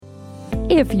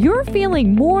If you're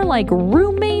feeling more like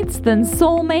roommates than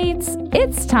soulmates,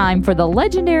 it's time for the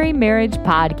Legendary Marriage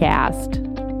Podcast.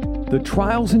 The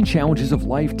trials and challenges of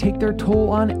life take their toll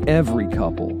on every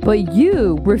couple. But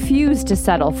you refuse to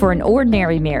settle for an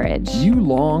ordinary marriage. You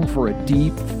long for a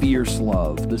deep, fierce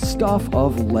love, the stuff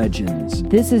of legends.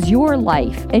 This is your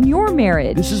life and your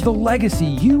marriage. This is the legacy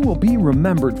you will be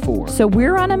remembered for. So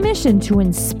we're on a mission to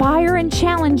inspire and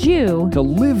challenge you to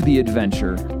live the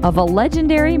adventure of a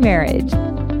legendary marriage.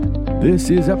 This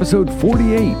is episode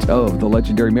 48 of the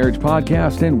Legendary Marriage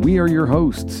Podcast, and we are your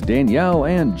hosts, Danielle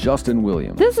and Justin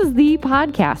Williams. This is the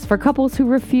podcast for couples who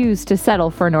refuse to settle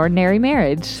for an ordinary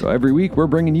marriage. So every week we're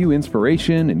bringing you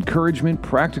inspiration, encouragement,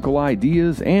 practical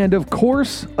ideas, and of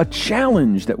course, a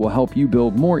challenge that will help you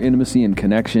build more intimacy and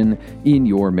connection in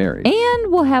your marriage.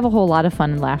 And we'll have a whole lot of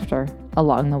fun and laughter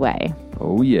along the way.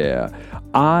 Oh yeah.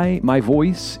 My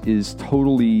voice is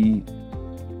totally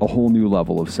a whole new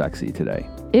level of sexy today.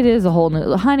 It is a whole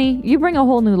new, honey, you bring a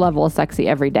whole new level of sexy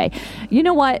every day. You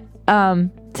know what?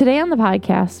 Today on the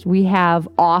podcast, we have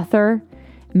author,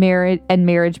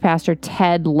 marriage pastor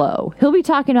Ted Lowe. He'll be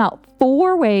talking about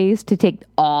 4 ways to take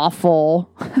awful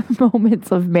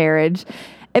moments of marriage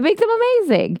and make them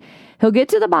amazing. He'll get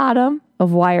to the bottom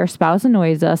of why our spouse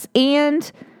annoys us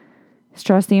and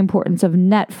stress the importance of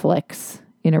Netflix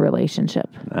in a relationship.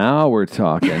 Now we're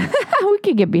talking. We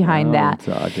could get behind that.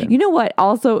 You know what?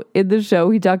 Also in the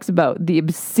show, he talks about the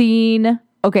obscene.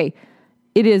 Okay,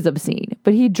 it is obscene,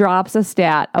 but he drops a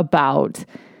stat about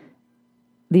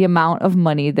the amount of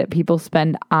money that people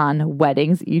spend on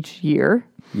weddings each year.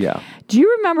 Yeah. Do you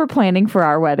remember planning for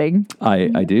our wedding?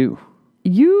 I do.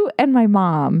 You and my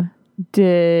mom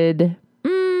did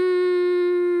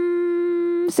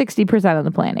 60% of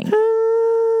the planning.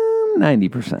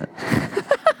 90%.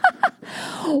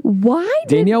 Why?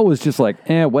 Danielle was just like,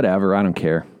 whatever. I don't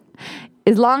care.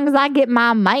 As long as I get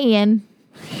my man.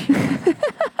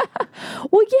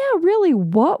 Well, yeah, really.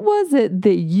 What was it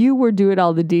that you were doing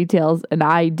all the details and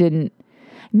I didn't?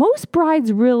 Most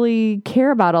brides really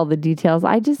care about all the details.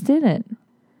 I just didn't.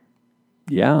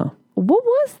 Yeah. What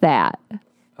was that?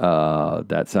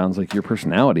 That sounds like your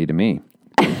personality to me.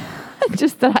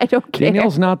 Just that I don't care.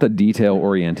 Danielle's not the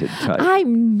detail-oriented type.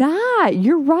 I'm not.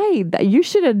 You're right.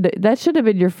 That should have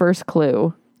been your first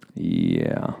clue.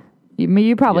 Yeah.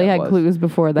 You probably had clues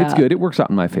before that. It's good. It works out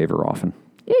in my favor often.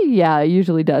 Yeah, it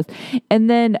usually does. And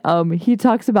then he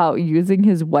talks about using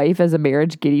his wife as a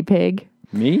marriage guinea pig.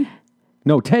 Me?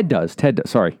 No, Ted does.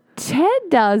 Sorry. Ted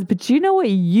does, but you know what?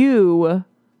 You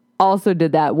also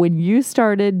did that when you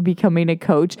started becoming a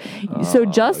coach. So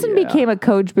Justin became a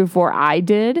coach before I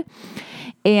did.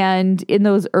 And in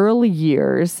those early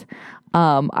years,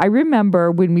 I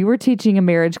remember when we were teaching a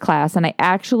marriage class and I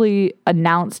actually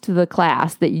announced to the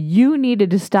class that you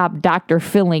needed to stop Dr.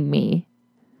 Filling me.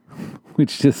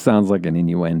 Which just sounds like an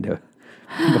innuendo.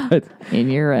 But,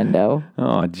 innuendo.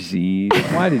 Oh, geez.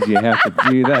 Why did you have to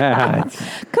do that?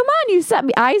 Come on, you set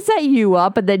me. I set you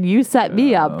up, and then you set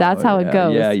me up. That's how it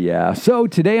goes. Yeah. So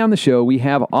today on the show, we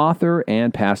have author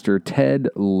and pastor Ted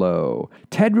Lowe.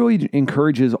 Ted really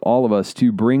encourages all of us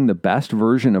to bring the best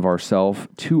version of ourselves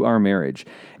to our marriage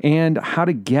and how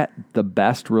to get the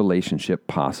best relationship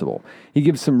possible. He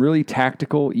gives some really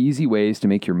tactical, easy ways to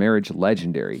make your marriage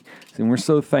legendary. And we're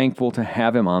so thankful to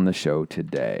have him on the show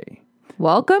today.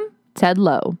 Welcome, Ted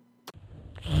Lowe.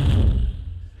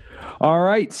 All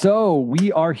right, so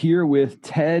we are here with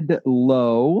Ted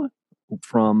Lowe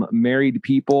from Married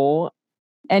People.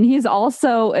 And it's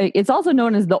also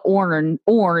known as the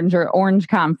Orange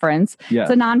Conference. Yes.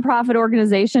 It's a nonprofit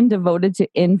organization devoted to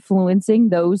influencing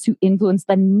those who influence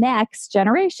the next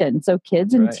generation. So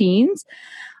kids and teens.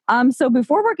 So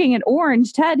before working at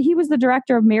Orange, Ted, he was the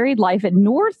director of married life at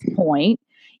North Point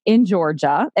in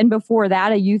Georgia. And before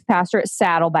that, a youth pastor at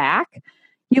Saddleback.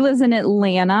 He lives in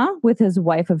Atlanta with his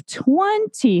wife of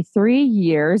 23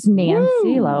 years,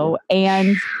 Nancy Lowe,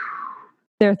 and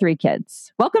their 3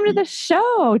 kids. Welcome to the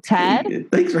show, Ted. Hey,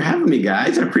 thanks for having me,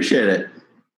 guys. I appreciate it.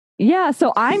 Yeah,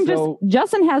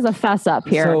 Justin has a fess up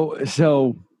here.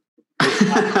 So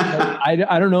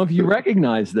I don't know if you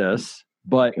recognize this,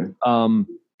 but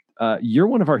you're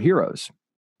one of our heroes.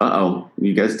 Uh-oh,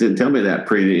 you guys didn't tell me that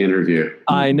pre the interview.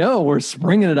 I know, we're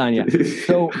springing it on you.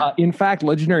 So, in fact,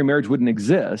 legendary marriage wouldn't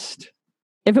exist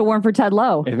if it weren't for Ted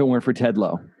Lowe.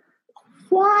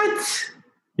 What?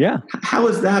 Yeah. How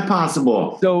is that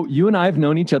possible? So, you and I have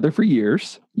known each other for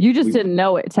years. You just didn't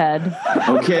know it, Ted.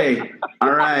 Okay.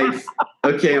 All right.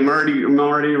 Okay, I'm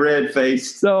already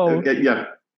red-faced. So, okay, yeah.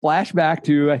 Flashback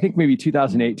to, I think, maybe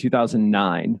 2008,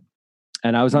 2009.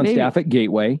 And I was on staff at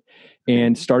Gateway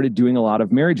and started doing a lot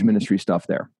of marriage ministry stuff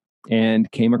there.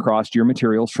 and came across your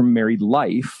materials from Married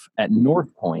Life at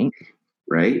North Point.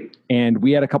 Right. And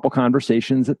we had a couple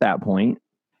conversations at that point.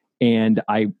 And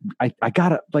I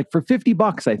got for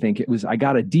 $50, I think I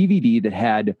got a DVD that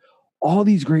had all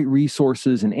these great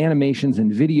resources and animations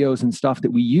and videos and stuff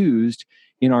that we used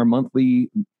in our monthly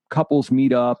couples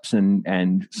meetups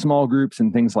and small groups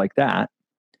and things like that.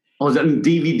 Oh, is that in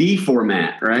DVD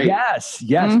format, right? Yes.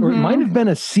 Mm-hmm. Or it might have been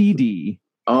a CD.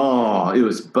 Oh, it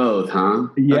was both, huh?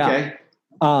 Yeah.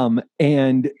 Okay.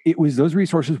 And it was those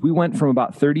resources. We went from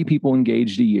about 30 people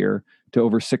engaged a year to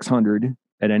over 600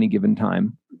 at any given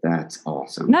time. That's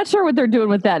awesome. Not sure what they're doing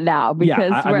with that now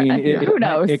because who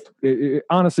knows?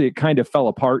 Honestly, it kind of fell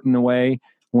apart in a way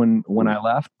when I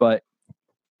left, but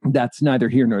that's neither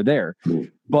here nor there.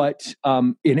 But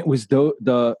and it was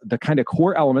the kind of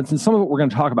core elements, and some of it we're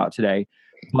going to talk about today.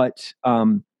 But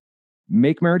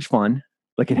make marriage fun.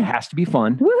 Like it has to be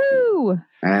fun. Woohoo!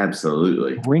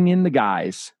 Absolutely. Bring in the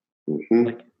guys. Mm-hmm.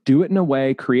 Like do it in a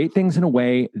way, create things in a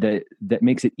way that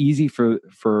makes it easy for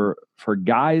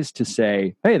guys to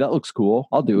say, hey, that looks cool.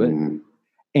 I'll do it. Mm-hmm.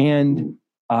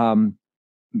 And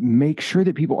make sure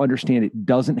that people understand it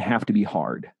doesn't have to be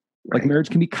hard. Right. Like marriage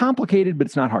can be complicated, but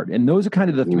it's not hard. And those are kind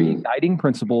of the three guiding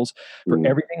principles for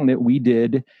everything that we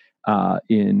did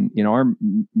in our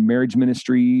marriage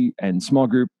ministry and small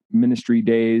group ministry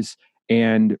days.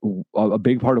 And a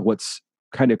big part of what's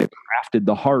kind of crafted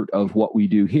the heart of what we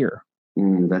do here.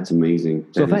 That's amazing.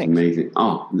 That is amazing.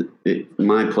 Oh,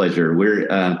 my pleasure.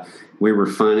 We were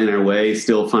fun in our way,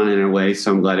 still fun in our way.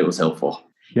 So I'm glad it was helpful.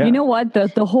 Yeah. You know what?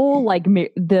 The whole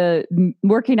the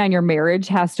working on your marriage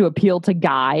has to appeal to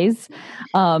guys.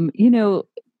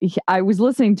 I was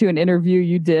listening to an interview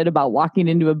you did about walking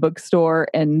into a bookstore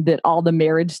and that all the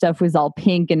marriage stuff was all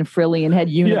pink and frilly and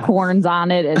had unicorns on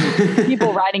it and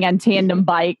people riding on tandem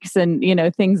bikes and,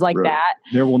 things like that.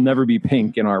 There will never be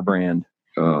pink in our brand.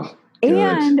 Oh.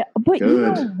 But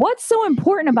what's so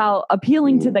important about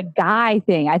appealing to the guy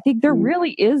thing? I think there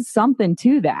really is something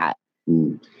to that.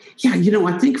 Yeah,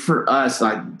 I think for us,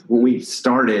 like when we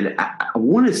started, I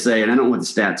want to say, and I don't know what the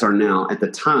stats are now, at the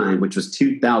time, which was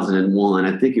 2001,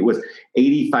 I think it was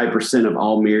 85% of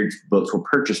all marriage books were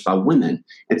purchased by women.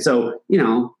 And so,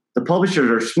 the publishers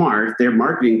are smart. They're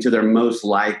marketing to their most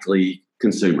likely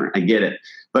consumer. I get it.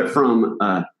 But from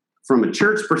a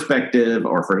church perspective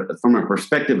or from a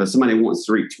perspective of somebody who wants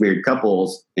to reach married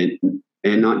couples and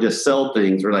not just sell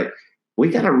things, we're like, we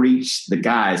got to reach the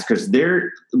guys because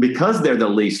they're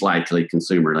the least likely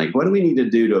consumer. Like, what do we need to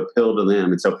do to appeal to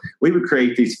them? And so we would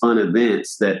create these fun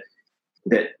events that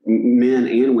men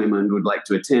and women would like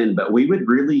to attend, but we would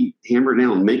really hammer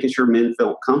down making sure men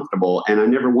felt comfortable. And I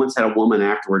never once had a woman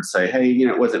afterwards say, hey,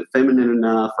 it wasn't feminine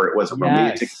enough or it wasn't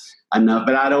romantic enough.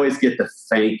 But I'd always get the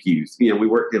thank yous. It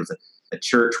was a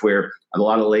church where a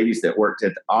lot of ladies that worked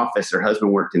at the office, their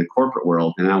husband worked in the corporate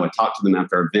world, and I would talk to them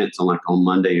after our events on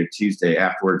Monday or Tuesday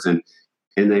afterwards, and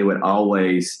they would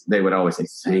always say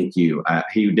thank you.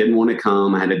 He didn't want to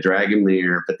come, I had to drag him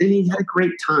there, but then he had a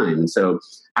great time. So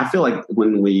I feel like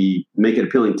when we make it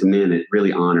appealing to men, it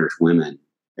really honors women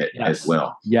as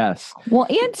well. Yes. Well,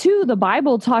 and too, the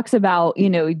Bible talks about,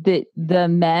 that the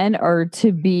men are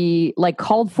to be like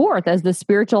called forth as the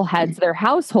spiritual heads of their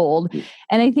household.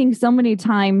 And I think so many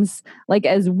times, like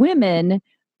as women,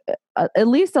 at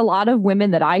least a lot of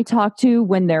women that I talk to,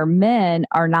 when their men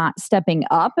are not stepping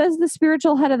up as the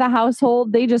spiritual head of the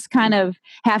household, they just kind of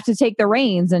have to take the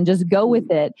reins and just go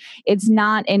with it. It's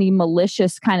not any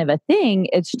malicious kind of a thing.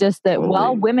 It's just that,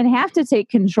 women have to take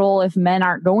control if men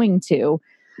aren't going to.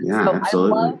 Yeah, so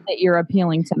absolutely. I love that you're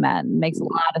appealing to men. It makes a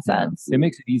lot of sense. It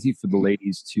makes it easy for the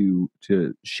ladies to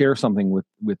share something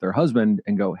with their husband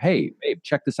and go, hey, babe,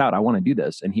 check this out. I want to do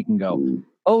this. And he can go,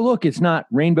 oh, look, it's not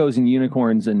rainbows and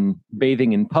unicorns and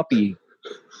bathing and puppy.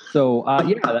 So,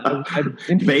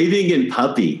 bathing and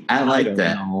puppy. I like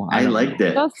that. I like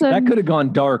that. That could have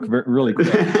gone dark really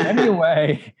quick.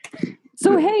 Anyway.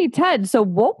 So, hey, Ted, so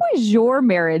what was your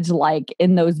marriage like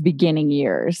in those beginning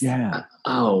years? Yeah.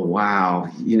 Oh, wow. I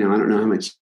don't know how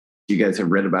much you guys have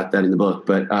read about that in the book,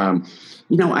 but,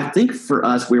 I think for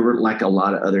us, we were like a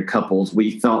lot of other couples.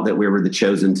 We thought that we were the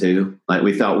chosen two. Like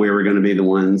we thought we were going to be the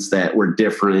ones that were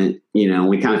different. We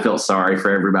kind of felt sorry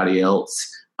for everybody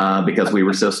else because we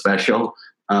were so special.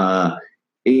 And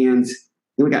then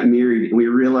we got married and we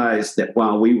realized that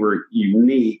while we were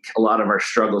unique, a lot of our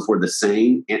struggles were the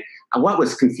same. And what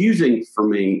was confusing for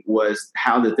me was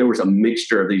how that there was a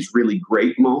mixture of these really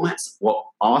great moments,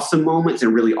 awesome moments,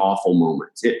 and really awful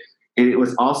moments. It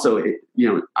was also,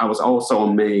 I was also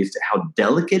amazed at how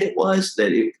delicate it was,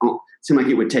 that it seemed like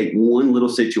it would take one little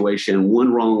situation,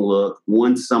 one wrong look,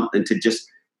 one something to just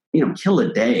kill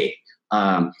a day.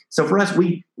 So for us,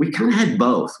 we kind of had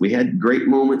both. We had great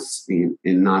moments and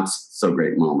not so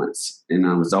great moments. And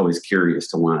I was always curious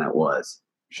to why that was.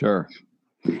 Sure.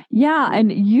 Yeah,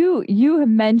 and you have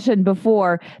mentioned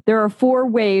before there are 4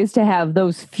 ways to have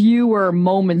those fewer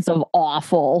moments of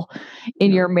awful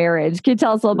in your marriage. Can you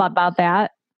tell us a little bit about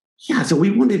that? Yeah, so we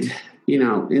wanted,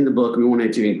 in the book, we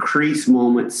wanted to increase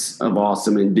moments of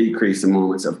awesome and decrease the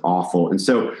moments of awful. And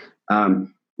so,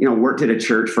 worked at a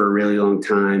church for a really long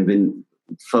time, been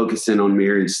focusing on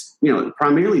marriage,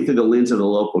 primarily through the lens of the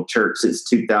local church since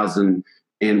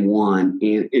 2001.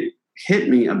 And it hit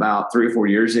me about 3 or 4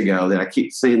 years ago that I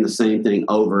keep saying the same thing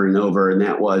over and over. And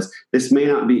that was, this may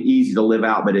not be easy to live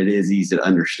out, but it is easy to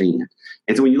understand.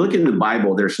 And so when you look in the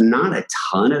Bible, there's not a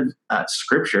ton of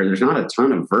scripture. There's not a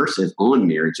ton of verses on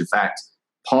marriage. In fact,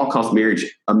 Paul calls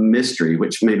marriage a mystery,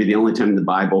 which may be the only time in the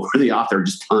Bible where the author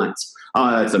just punts. Oh,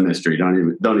 that's a mystery. Don't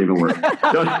even worry.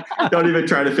 don't even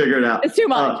try to figure it out. It's too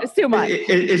much. It's too much.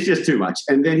 It's just too much.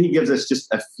 And then he gives us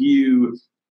just a few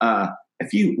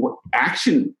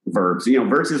action verbs,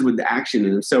 verses with the action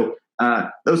in them. So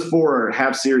those 4 are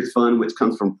have serious fun, which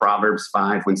comes from Proverbs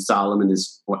 5, when Solomon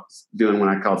is doing what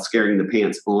I call scaring the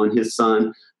pants on his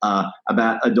son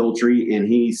about adultery. And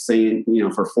he's saying,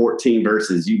 for 14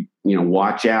 verses, you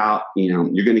watch out,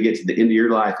 you're going to get to the end of your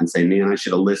life and say, man, I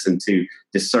should have listened to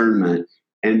discernment.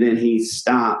 And then he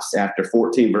stops after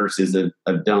 14 verses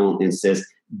of don't and says,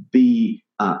 be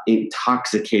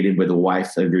intoxicated with the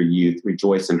wife of your youth,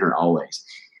 rejoice in her always.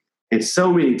 And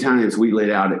so many times we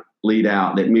lead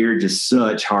out that marriage is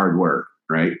such hard work,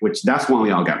 right? Which that's why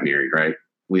we all got married, right?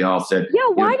 We all said, yeah,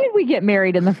 why did we get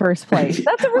married in the first place?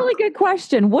 That's a really good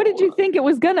question. What did you think it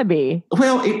was going to be?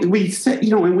 Well, we say,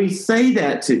 and we say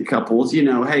that to couples,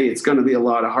 hey, it's going to be a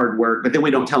lot of hard work, but then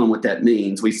we don't tell them what that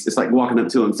means. It's like walking up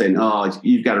to them saying, oh,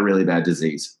 you've got a really bad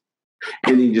disease.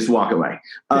 And then you just walk away.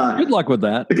 Good luck with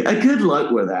that. Good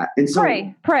luck with that. And so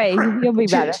pray. You'll be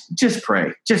better. Just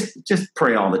pray. Just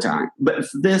pray all the time. But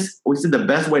for this, we said the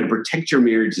best way to protect your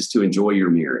marriage is to enjoy your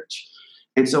marriage.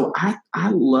 And so I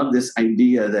love this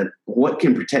idea that what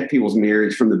can protect people's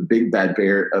marriage from the big bad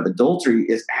bear of adultery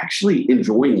is actually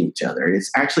enjoying each other.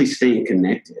 It's actually staying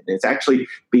connected. It's actually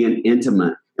being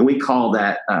intimate. And we call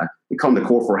them the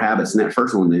core 4 habits. And that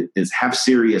first one is have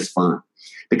serious fun.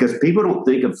 Because people don't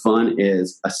think of fun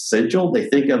as essential. They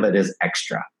think of it as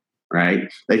extra,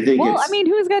 right? They think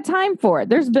who's got time for it?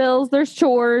 There's bills, there's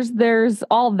chores, there's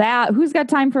all that. Who's got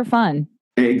time for fun?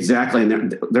 Exactly.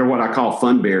 And they're what I call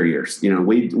fun barriers.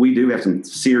 We do have some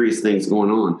serious things going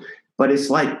on. But it's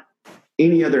like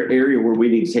any other area where we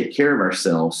need to take care of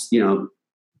ourselves.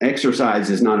 Exercise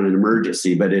is not an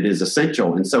emergency, but it is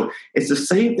essential. And so it's the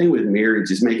same thing with marriage,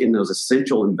 is making those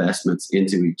essential investments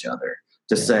into each other.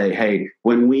 To say, hey,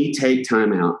 when we take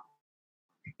time out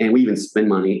and we even spend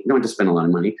money, you don't have to spend a lot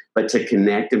of money, but to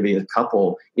connect and be a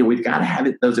couple, we've got to have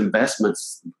those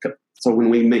investments. So when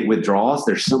we make withdrawals,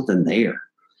 there's something there.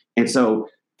 And so,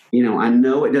 I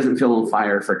know it doesn't feel on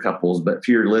fire for couples, but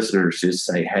for your listeners, just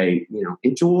say, hey,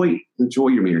 enjoy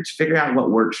your marriage. Figure out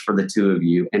what works for the 2 of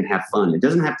you and have fun. It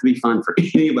doesn't have to be fun for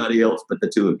anybody else but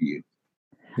the 2 of you.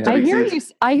 Yeah.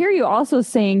 I hear you also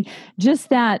saying just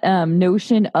that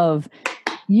notion of,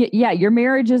 your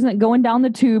marriage isn't going down the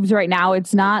tubes right now.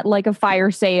 It's not like a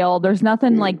fire sale. There's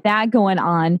nothing like that going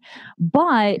on,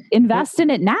 but invest in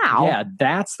it now. Yeah,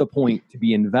 that's the point, to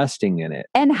be investing in it.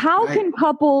 And how can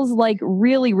couples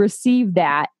really receive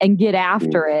that and get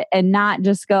after it and not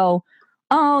just go,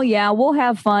 oh yeah, we'll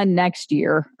have fun next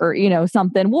year or,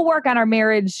 something. We'll work on our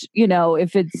marriage,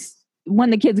 if it's when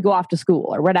the kids go off to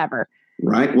school or whatever.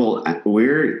 Right. Well,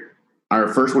 our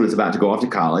first one is about to go off to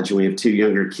college, and we have 2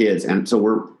 younger kids. And so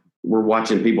we're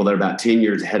watching people that are about 10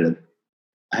 years ahead of,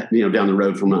 down the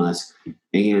road from us.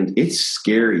 And it's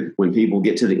scary when people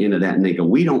get to the end of that and they go,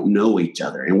 we don't know each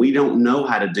other and we don't know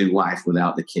how to do life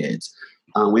without the kids.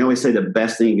 We always say the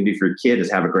best thing you can do for your kid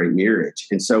is have a great marriage.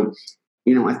 And so,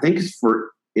 I think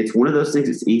it's one of those things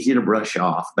that's easy to brush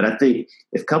off. But I think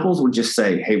if couples would just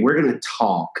say, hey, we're going to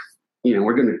talk,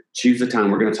 we're going to choose a time.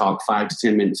 We're going to talk 5 to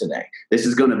 10 minutes a day. This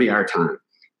is going to be our time.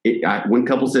 One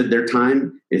couple said their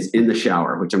time is in the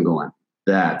shower, which I'm going,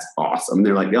 that's awesome.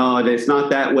 They're like, oh, it's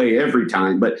not that way every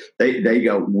time. But they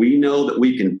go, we know that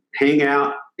we can hang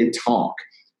out and talk.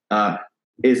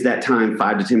 Is that time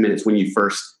 5 to 10 minutes when you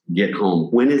first get home?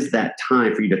 When is that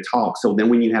time for you to talk? So then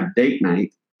when you have date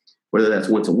night, whether that's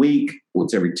once a week,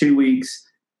 once every 2 weeks,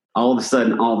 all of a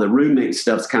sudden, all the roommate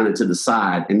stuff's kind of to the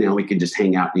side, and now we can just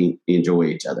hang out and enjoy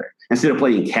each other instead of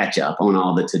playing catch up on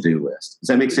all the to-do list. Does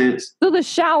that make sense? So the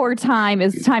shower time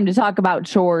is time to talk about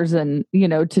chores and,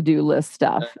 to-do list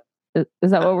stuff.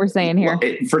 Is that what we're saying here?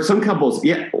 Well, for some couples,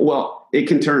 yeah. Well, it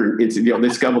can turn into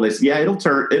this couple. It'll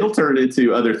turn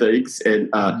into other things. And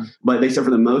but they said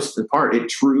for the most part, it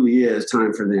truly is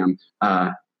time for them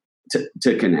to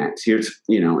connect. Here's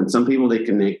and some people they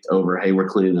connect over, hey, we're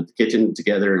cleaning up the kitchen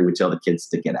together, and we tell the kids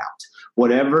to get out.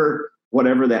 Whatever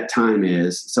that time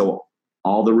is. So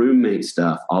all the roommate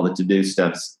stuff, all the to-do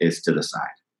stuff is to the side.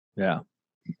 Yeah.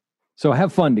 So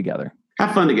have fun together.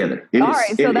 Have fun together. And all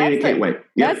right. So can't wait.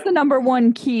 Yep. That's the number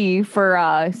one key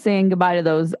for saying goodbye to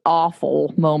those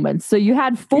awful moments. So you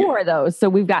had 4 of those. So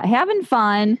we've got having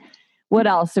fun. What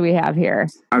else do we have here?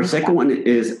 Our second one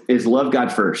is love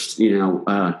God first.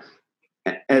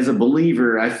 As a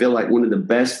believer, I feel like one of the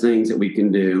best things that we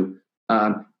can do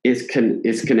is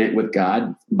connect with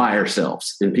God by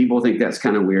ourselves. And people think that's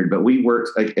kind of weird, but we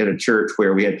worked at a church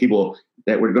where we had people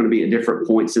that were going to be at different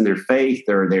points in their faith,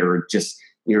 or they were just,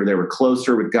 they were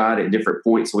closer with God at different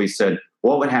points. So we said,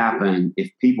 what would happen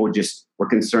if people just were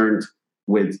concerned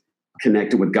with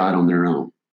connecting with God on their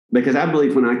own? Because I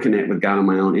believe when I connect with God on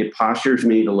my own, it postures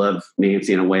me to love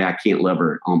Nancy in a way I can't love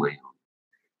her on my own.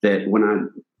 That when I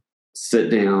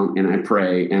sit down and I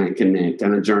pray and I connect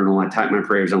and I journal, I type my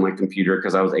prayers on my computer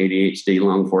because I was ADHD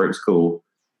long before it was cool.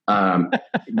 That's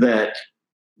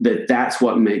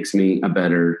what makes me a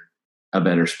better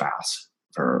spouse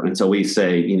for her. And so we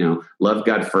say, love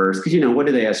God first. Because, what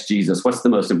do they ask Jesus? What's the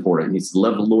most important? He says,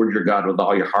 love the Lord your God with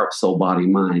all your heart, soul, body,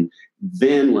 mind.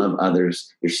 Then love others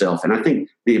yourself. And I think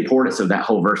the importance of that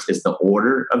whole verse is the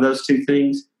order of those two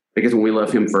things. Because when we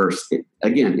love him first, it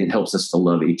helps us to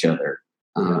love each other.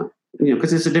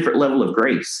 Because it's a different level of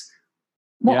grace.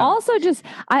 Well, also just,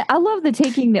 I love the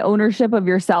taking the ownership of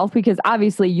yourself, because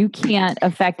obviously you can't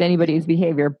affect anybody's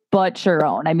behavior but your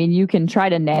own. I mean, you can try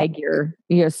to nag your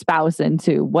spouse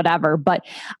into whatever, but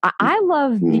I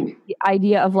love the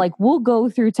idea of we'll go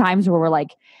through times where we're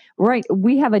right,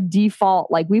 we have a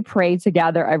default, we pray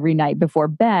together every night before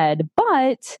bed,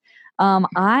 but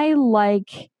I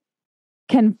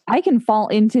can fall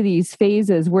into these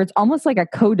phases where it's almost like a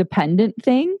codependent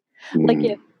thing.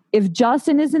 Like if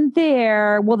Justin isn't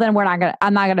there, well, then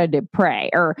I'm not gonna pray.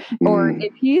 Or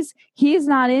if he's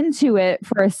not into it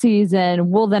for a season,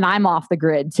 well, then I'm off the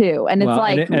grid too. And it's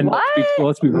what?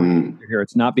 Let's be real here.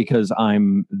 It's not because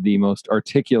I'm the most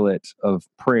articulate of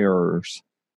prayers.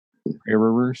 Prayer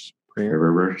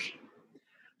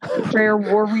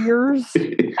warriors.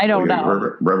 I don't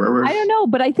know. I don't know,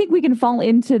 but I think we can fall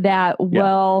into that. Yeah.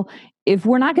 Well, if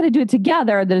we're not going to do it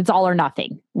together, then it's all or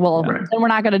nothing. Well, then we're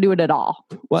not going to do it at all.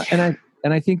 Well, and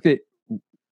I think that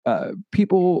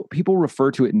people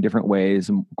refer to it in different ways: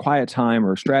 quiet time,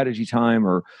 or strategy time,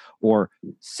 or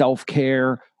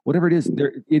self-care, whatever it is.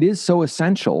 It is so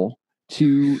essential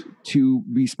to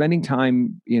be spending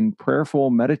time in prayerful,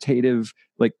 meditative,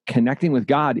 connecting with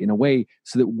God in a way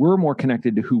so that we're more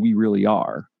connected to who we really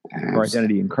are, our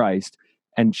identity in Christ,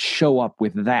 and show up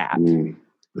with that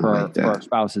for our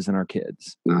spouses and our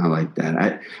kids. I like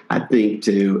that. I think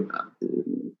too,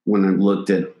 when I looked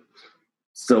at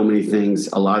so many things,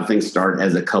 a lot of things start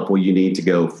as a couple. You need to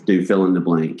go do fill in the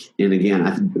blank. And again,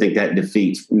 I think that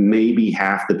defeats maybe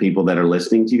half the people that are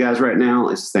listening to you guys right now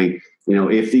is saying,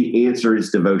 if the answer is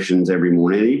devotions every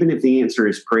morning, and even if the answer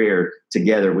is prayer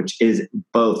together, which is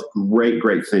both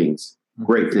great things.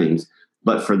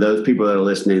 But for those people that are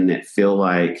listening that feel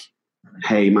like,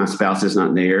 hey, my spouse is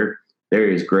not there, there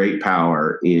is great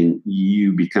power in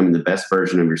you becoming the best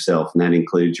version of yourself. And that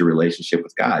includes your relationship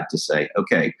with God, to say,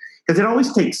 okay, because it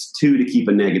always takes 2 to keep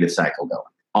a negative cycle going,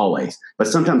 always. But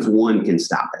sometimes 1 can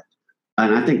stop it.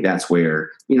 And I think that's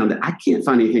where, I can't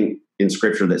find anything in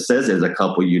scripture that says as a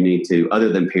couple you need to, other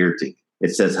than parenting.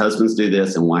 It says husbands do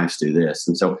this and wives do this.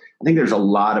 And so I think there's a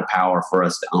lot of power for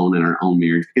us to own in our own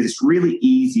marriage, because it's really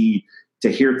easy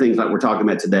to hear things like we're talking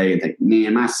about today and think,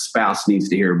 man, my spouse needs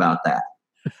to hear about that.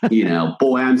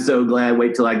 Boy, I'm so glad.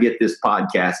 Wait till I get this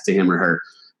podcast to him or her.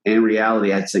 And in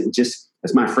reality, I think, just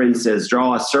as my friend says,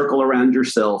 draw a circle around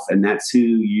yourself, and that's who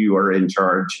you are in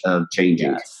charge of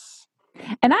changing. Yes.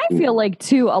 And I feel like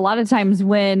too, a lot of times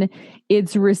when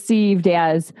it's received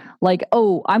as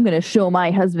oh, I'm going to show my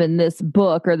husband this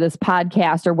book or this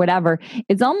podcast or whatever,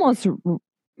 it's almost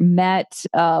met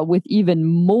with even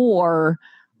more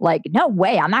no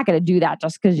way, I'm not going to do that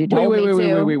just because you told me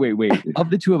to. Wait. Of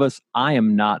the two of us, I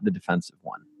am not the defensive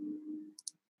one.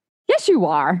 Yes, you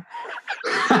are.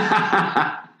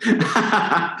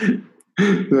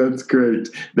 That's great.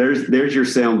 There's your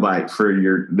soundbite for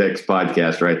your next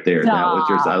podcast right there. Stop. That was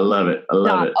yours. I love it. I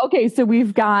love it. Okay, so we're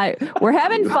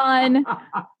having fun.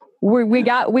 we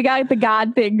got the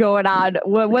God thing going on.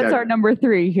 What's our number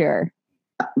 3 here?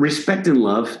 Respect and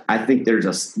love. I think there's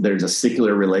a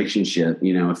secular relationship.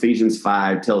 Ephesians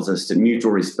 5 tells us to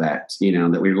mutual respect.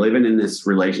 That we're living in this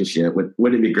relationship.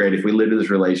 Wouldn't it be great if we lived in this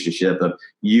relationship of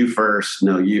you first,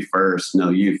 no you first, no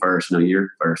you first, no you're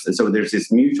first. And so there's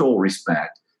this mutual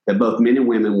respect that both men and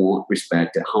women want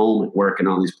respect at home, at work, and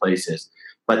all these places.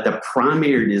 But the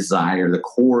primary desire, the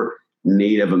core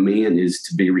need of a man is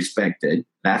to be respected.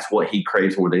 That's what he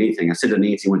craves more than anything. I said to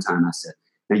Nancy one time, I said,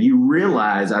 now you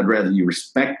realize I'd rather you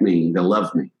respect me than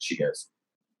love me. She goes,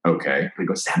 okay. I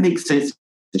go, does that make sense?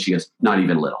 And she goes, not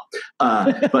even a little.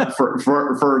 But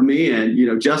for me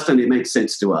and, Justin, it makes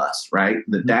sense to us, right?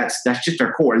 That's just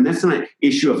our core. And that's not an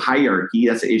issue of hierarchy.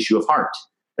 That's an issue of heart.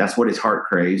 That's what his heart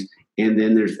craves. And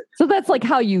then so that's like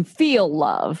how you feel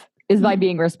love is by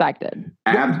being respected.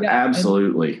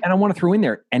 Absolutely. And I want to throw in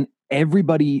there, and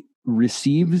everybody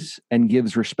receives and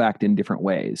gives respect in different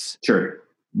ways. Sure.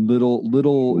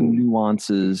 Little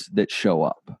nuances that show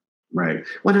up. Right.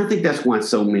 Well, I think that's why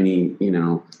so many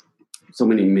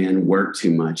men work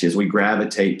too much is we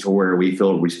gravitate to where we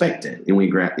feel respected, and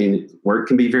and work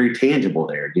can be very tangible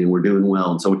there. We're doing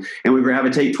well. And we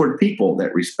gravitate toward people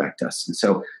that respect us. And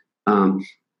so,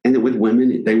 and then with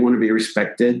women, they want to be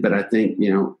respected. But I think,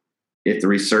 if the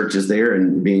research is there,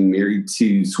 and being married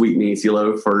to sweet Nancy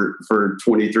Lowe for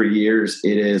 23 years,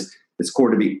 it's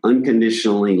core to be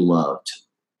unconditionally loved,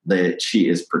 that she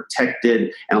is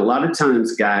protected. And a lot of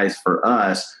times, guys, for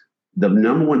us, the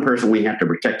number one person we have to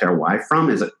protect our wife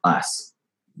from is us.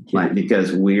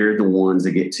 Because we're the ones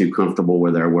that get too comfortable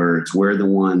with our words. We're the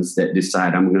ones that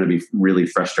decide I'm going to be really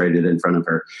frustrated in front of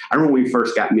her. I remember when we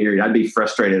first got married, I'd be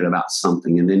frustrated about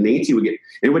something. And then Nancy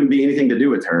it wouldn't be anything to do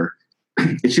with her.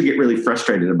 And she'd get really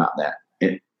frustrated about that.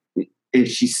 And I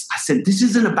said, this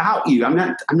isn't about you. I'm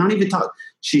not even talking.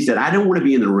 She said, I don't want to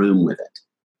be in the room with it.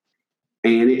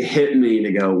 And it hit me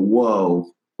to go, whoa,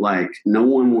 no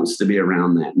one wants to be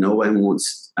around that. No one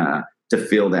wants to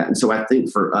feel that. And so I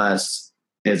think for us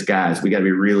as guys, we got to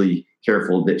be really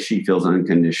careful that she feels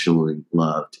unconditionally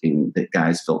loved and that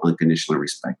guys feel unconditionally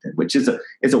respected, which is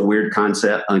a weird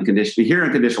concept. You hear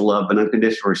unconditional love, but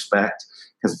unconditional respect,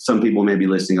 because some people may be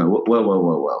listening and go,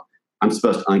 whoa. I'm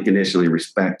supposed to unconditionally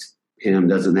respect him.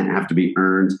 Doesn't that have to be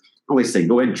earned? I always say,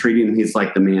 go ahead and treat him. He's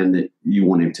like the man that you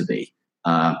want him to be.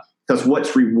 Because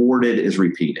what's rewarded is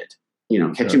repeated.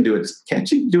 Catch him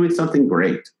doing something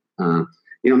great.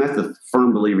 That's the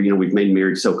firm believer. We've made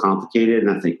marriage so complicated,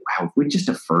 and I think, wow, if we just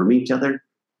affirm each other.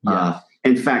 Yeah.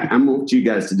 In fact, I want you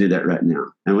guys to do that right now.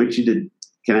 I want you to.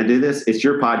 Can I do this? It's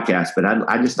your podcast, but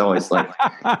I just always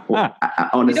I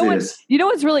want to say this.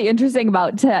 What's really interesting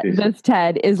about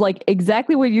Ted is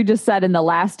exactly what you just said in the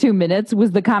last 2 minutes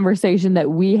was the conversation that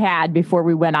we had before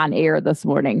we went on air this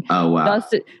morning. Oh, wow.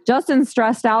 Justin's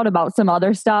stressed out about some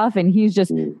other stuff, and he's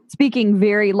just speaking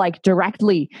very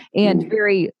directly and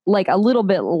very a little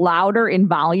bit louder in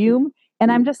volume.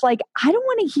 And I'm just I don't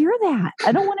want to hear that.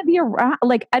 I don't want to be around.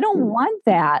 I don't want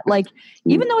that.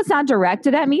 Even though it's not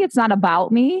directed at me, it's not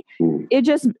about me. It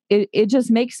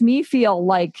just makes me feel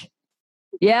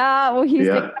he's taking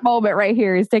a moment right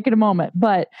here. He's taking a moment.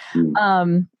 But,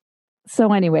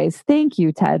 so anyways, thank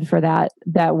you, Ted, for that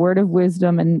word of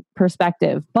wisdom and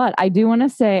perspective. But I do want to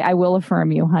say, I will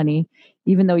affirm you, honey,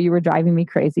 even though you were driving me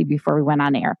crazy before we went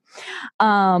on air.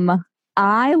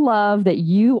 I love that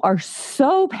you are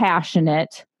so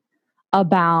passionate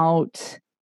about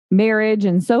marriage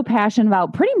and so passionate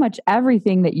about pretty much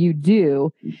everything that you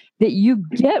do that you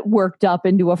get worked up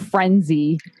into a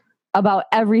frenzy about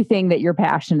everything that you're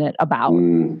passionate about.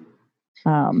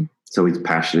 So he's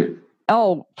passionate.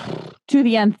 Oh, to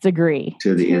the nth degree.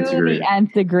 To the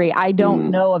nth degree. I don't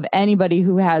know of anybody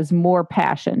who has more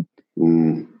passion.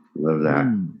 Love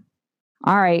that.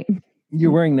 All right.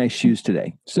 You're wearing nice shoes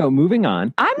today. So moving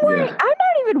on. I'm not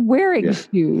even wearing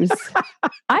shoes.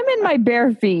 I'm in my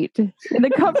bare feet in the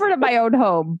comfort of my own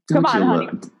home. Come on, honey.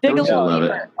 Dig a little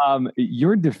deeper.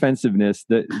 Your defensiveness.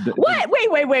 What? Wait.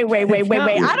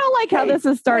 I don't like how this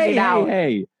is starting out.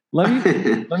 Hey, let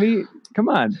me, come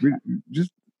on.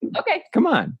 Just, okay. Come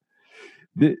on.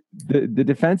 The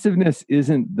defensiveness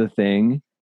isn't the thing.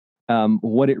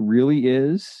 What it really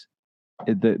is,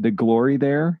 the glory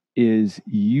there is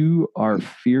you are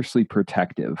fiercely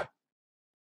protective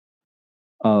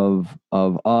of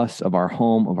us, of our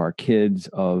home, of our kids,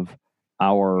 of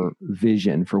our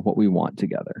vision for what we want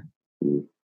together.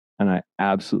 And I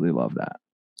absolutely love that.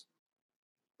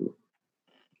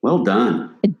 Well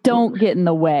done. Don't get in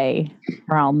the way,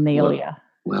 or I'll nail you.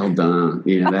 Well done.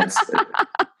 That's...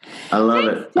 I love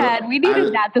it. Ted, we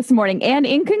needed that this morning. And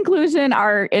in conclusion,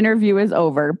 our interview is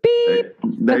over. Beep.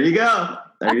 There you go.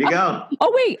 There you go.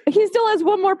 Oh, wait, he still has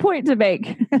one more point to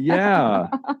make. Yeah.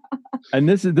 And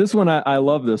this one, I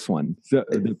love this one. So,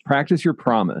 practice your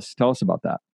promise. Tell us about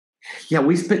that. Yeah,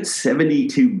 we spent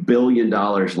 $72 billion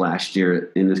last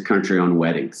year in this country on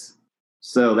weddings.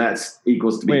 So that's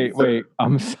equals to be... Wait,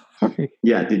 I'm sorry.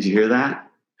 Yeah, did you hear that?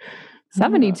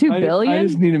 72 billion? I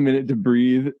just need a minute to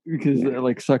breathe because it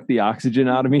like sucked the oxygen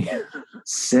out of me.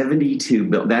 72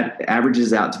 billion. That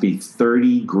averages out to be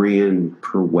 30 grand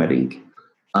per wedding.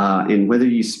 And whether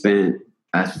you spent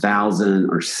 1,000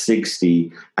 or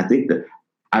 60, I think that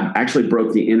I actually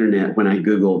broke the internet when I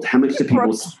Googled how much do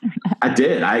people... I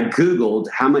did. I Googled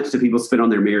how much do people spend on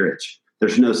their marriage.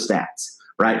 There's no stats,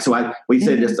 right? So we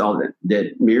said this all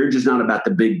that marriage is not about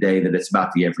the big day, that it's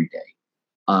about the everyday.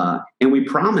 And we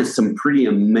promised some pretty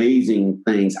amazing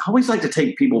things. I always like to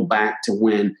take people back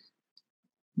to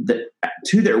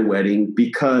to their wedding,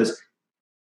 because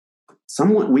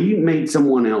we convinced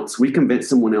someone else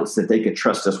that they could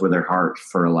trust us with their heart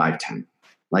for a lifetime.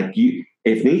 Like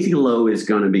if Nancy Lowe is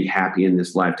going to be happy in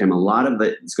this lifetime, a lot of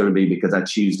it is going to be because I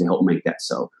choose to help make that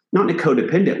so. Not in a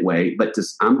codependent way, but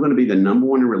I'm going to be the number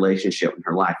one in relationship in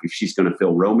her life. If she's going to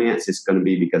feel romance, it's going to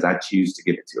be because I choose to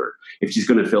give it to her. If she's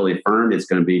going to feel affirmed, it's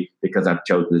going to be because I've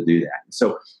chosen to do that.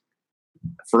 So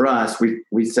for us,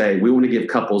 we say we want to give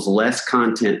couples less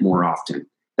content more often.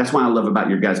 That's why I love about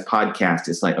your guys' podcast.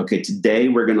 It's like, okay, today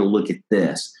we're going to look at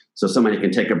this. So somebody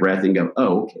can take a breath and go,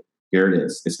 oh, okay, here it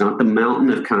is. It's not the mountain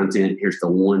of content. Here's the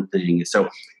one thing. And so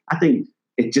I think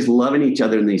it's just loving each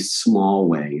other in these small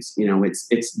ways.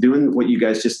 It's doing what you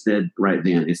guys just did right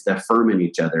then. It's affirming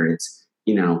each other. It's,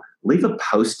 leave a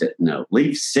Post-it note.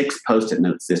 Leave 6 Post-it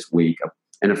notes this week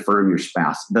and affirm your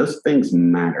spouse. Those things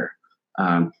matter.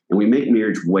 And we make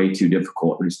marriage way too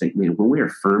difficult. And I just think, when we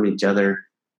affirm each other,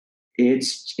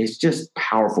 it's just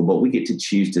powerful, but we get to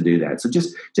choose to do that. So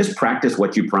just practice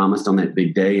what you promised on that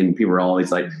big day. And people are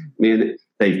always like, man,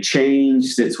 they've changed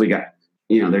since we got,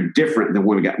 they're different than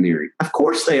when we got married. Of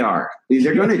course they are.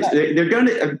 They're going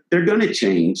to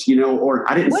change,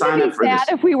 or I didn't sign up for this.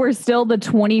 If we were still the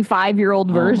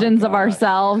 25-year-old versions of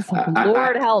ourselves,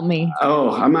 Lord help me.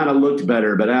 Oh, I might have looked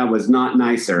better, but I was not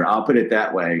nicer. I'll put it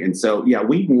that way. And so, yeah,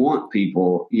 we want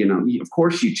people, of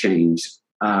course you change.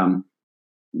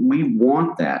 We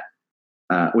want that.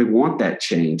 We want that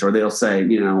change. Or they'll say,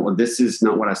 well, this is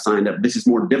not what I signed up. This is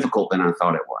more difficult than I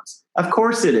thought it was. Of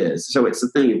course it is. So it's the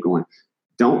thing of going,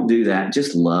 don't do that.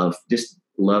 Just love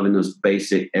in those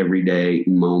basic everyday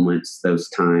moments, those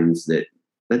times that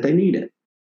they need it.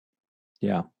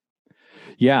 Yeah.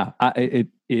 Yeah. I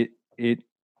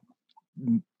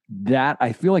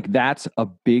feel like that's a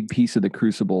big piece of the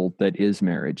crucible that is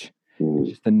marriage.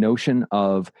 Just the notion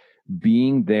of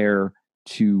being there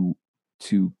to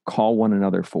call one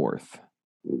another forth.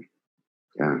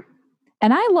 Yeah.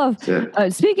 And I love,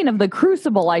 speaking of the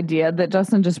crucible idea that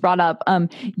Justin just brought up,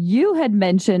 you had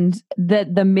mentioned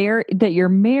that that your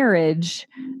marriage,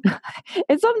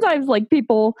 and sometimes like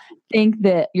people think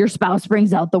that your spouse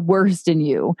brings out the worst in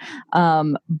you.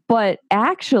 But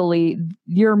actually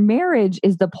your marriage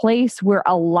is the place where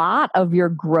a lot of your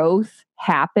growth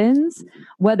happens,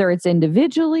 whether it's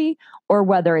individually or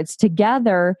whether it's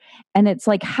together. And it's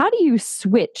like, how do you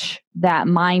switch that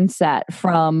mindset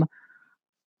from,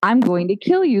 I'm going to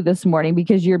kill you this morning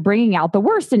because you're bringing out the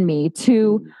worst in me,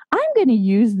 to I'm going to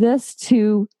use this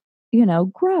to,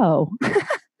 grow.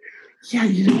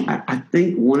 Yeah. I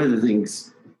think one of the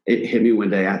things, it hit me one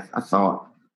day, I thought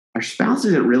our spouse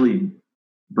isn't really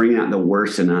bringing out the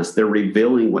worst in us. They're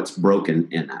revealing what's broken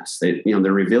in us. They're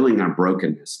revealing our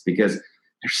brokenness, because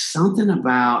there's something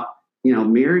about,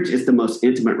 marriage is the most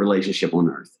intimate relationship on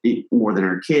earth, more than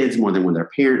our kids, more than with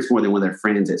our parents, more than with our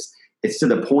friends. It's to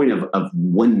the point of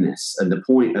oneness, and the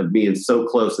point of being so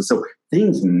close. And so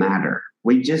things matter.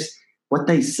 What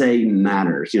they say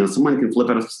matters. Someone can flip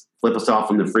us off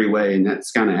on the freeway, and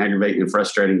that's kind of aggravating and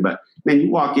frustrating. But man,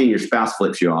 you walk in, your spouse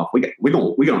flips you off. We're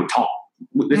going to talk.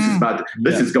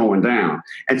 This is going down.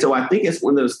 And so I think it's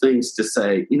one of those things to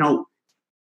say,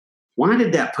 why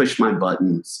did that push my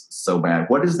buttons so bad?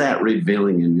 What is that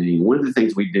revealing in me? One of the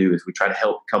things we do is we try to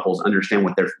help couples understand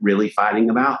what they're really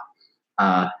fighting about.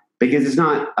 Because it's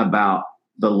not about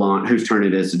whose turn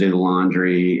it is to do the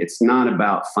laundry. It's not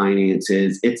about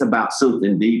finances. It's about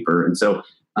something deeper. And so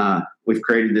we've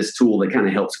created this tool that kind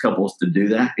of helps couples to do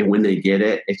that. And when they get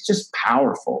it, it's just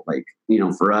powerful. Like,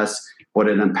 for us, what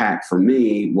it unpacked for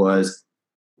me was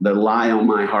the lie on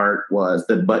my heart was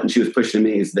the button she was pushing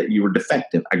me is that you were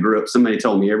defective. I grew up, somebody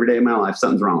told me every day of my life,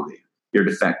 something's wrong with you. You're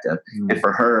defective. Mm-hmm. And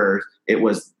for her, it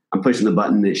was, I'm pushing the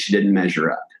button that she didn't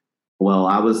measure up. Well,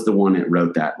 I was the one that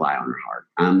wrote that lie on her heart.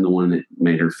 I'm the one that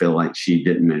made her feel like she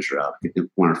didn't measure up.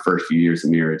 One of our first few years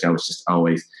of marriage, I was just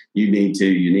always, you need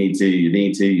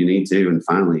to. And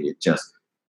finally,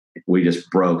 we just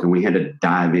broke, and we had to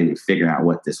dive in and figure out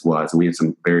what this was. And we had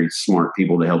some very smart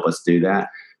people to help us do that.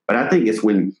 But I think it's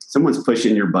when someone's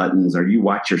pushing your buttons or you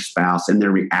watch your spouse and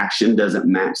their reaction doesn't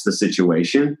match the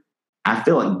situation. I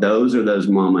feel like those are those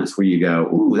moments where you go,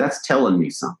 ooh, that's telling me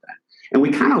something. And we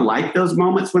kind of like those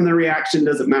moments when the reaction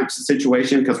doesn't match the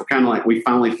situation, because we're kind of like, we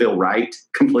finally feel right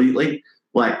completely.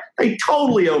 Like, they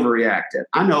totally overreacted.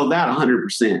 I know that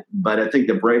 100%. But I think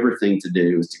the braver thing to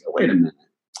do is to go, wait a minute.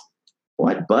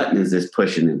 What button is this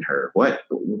pushing in her?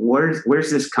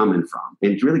 Where's this coming from?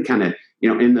 And really kind of,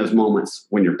 in those moments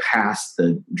when you're past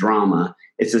the drama,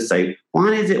 it's to say,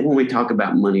 why is it when we talk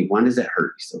about money, why does it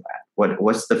hurt you so bad?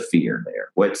 What's the fear there?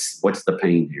 What's the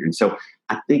pain here? And so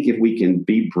I think if we can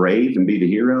be brave and be the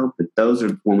hero, but those are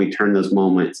when we turn those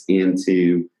moments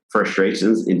into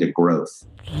frustrations, into growth.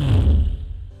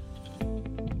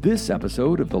 This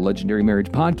episode of the Legendary Marriage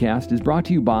Podcast is brought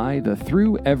to you by the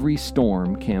Through Every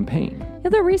Storm campaign.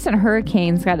 The recent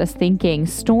hurricanes got us thinking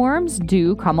storms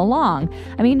do come along.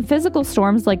 I mean, physical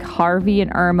storms like Harvey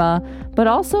and Irma, but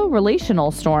also relational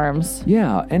storms.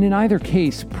 Yeah, and in either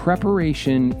case,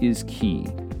 preparation is key.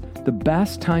 The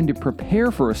best time to prepare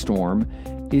for a storm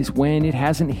is when it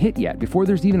hasn't hit yet, before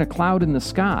there's even a cloud in the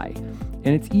sky.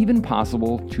 And it's even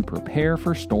possible to prepare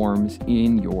for storms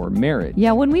in your marriage.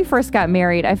 Yeah, when we first got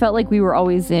married, I felt like we were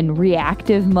always in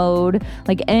reactive mode.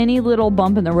 Like any little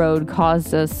bump in the road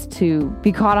caused us to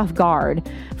be caught off guard.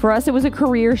 For us, it was a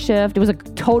career shift. It was a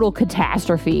total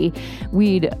catastrophe.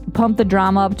 We'd pump the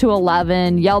drama up to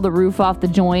 11, yell the roof off the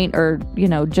joint, or,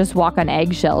 just walk on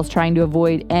eggshells trying to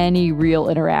avoid any real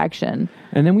interaction.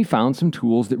 And then we found some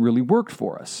tools that really worked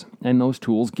for us. And those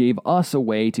tools gave us a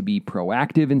way to be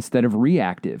proactive instead of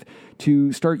reactive,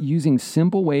 to start using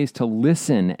simple ways to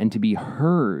listen and to be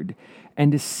heard,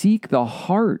 and to seek the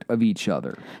heart of each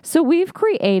other. So we've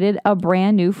created a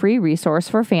brand new free resource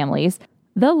for families,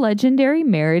 the Legendary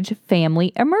Marriage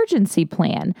Family Emergency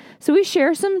Plan. So we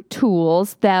share some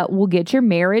tools that will get your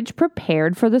marriage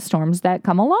prepared for the storms that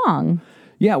come along.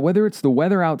 Yeah, whether it's the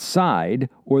weather outside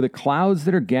or the clouds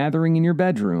that are gathering in your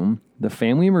bedroom, the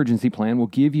Family Emergency Plan will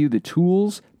give you the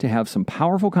tools to have some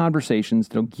powerful conversations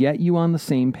that'll get you on the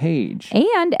same page.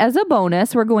 And as a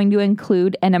bonus, we're going to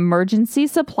include an emergency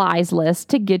supplies list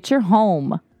to get your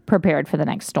home prepared for the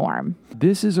next storm.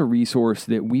 This is a resource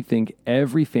that we think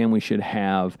every family should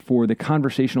have for the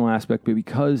conversational aspect, but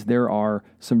because there are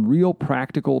some real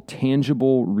practical,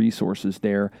 tangible resources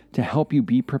there to help you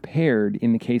be prepared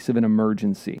in the case of an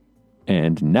emergency.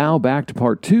 And now back to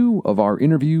part 2 of our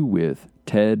interview with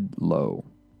Ted Lowe.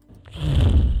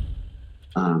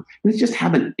 It's just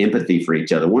having empathy for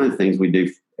each other. One of the things we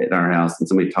do at our house, and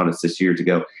somebody taught us this years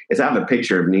ago, is I have a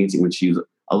picture of Nancy when she was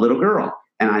a little girl.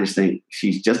 And I just think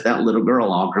she's just that little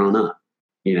girl all grown up,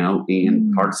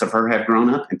 and parts of her have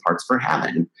grown up and parts of her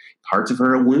haven't. And parts of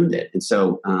her are wounded. And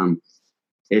so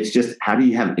it's just, how do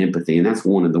you have empathy? And that's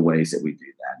one of the ways that we do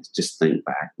that. Is just think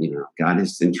back, God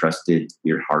has entrusted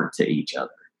your heart to each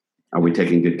other. Are we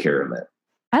taking good care of it?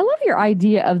 I love your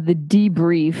idea of the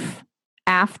debrief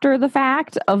after the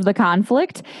fact of the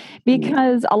conflict,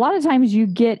 because a lot of times you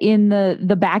get in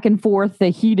the back and forth, the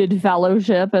heated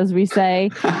fellowship, as we say.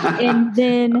 And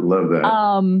then, I love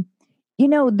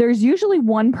that. There's usually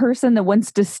one person that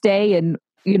wants to stay and,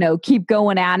 keep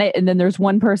going at it. And then there's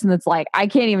one person that's like, I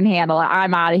can't even handle it.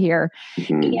 I'm out of here.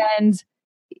 Mm-hmm. And,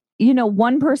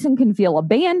 one person can feel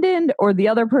abandoned or the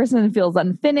other person feels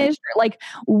unfinished. Like,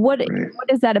 what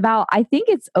is that about? I think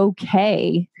it's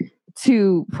okay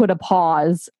to put a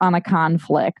pause on a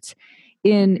conflict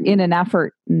in an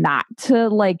effort not to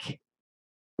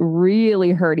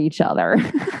really hurt each other.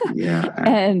 Yeah.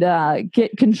 And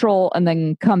get control and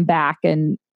then come back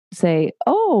and say,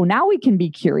 oh, now we can be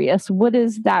curious. What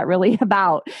is that really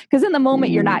about? Because in the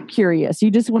moment you're not curious.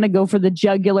 You just want to go for the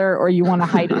jugular or you want to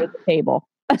hide under the table.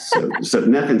 So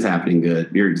nothing's happening good.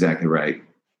 You're exactly right.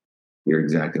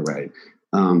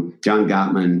 John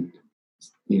Gottman,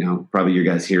 probably your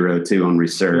guys' hero too on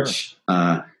research.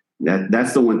 Sure.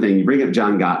 That's the one thing you bring up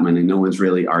John Gottman and no one's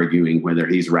really arguing whether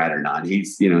he's right or not.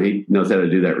 He's, he knows how to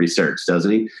do that research,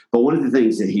 doesn't he? But one of the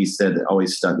things that he said that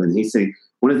always stuck with me, he said,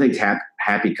 one of the things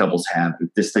happy couples have,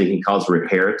 this thing he calls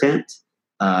repairitant.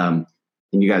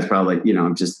 And you guys probably,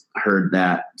 I've just heard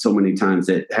that so many times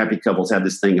that happy couples have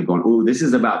this thing of going, oh, this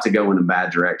is about to go in a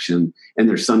bad direction. And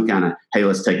there's some kind of, hey,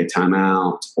 let's take a time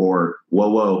out, or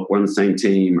whoa, we're on the same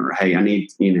team, or hey, I need,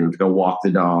 to go walk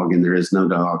the dog and there is no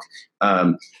dog.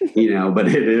 But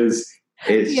it is,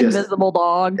 It's the just invisible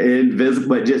dog. Invisible,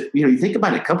 but just, you think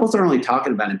about it. Couples are only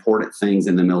talking about important things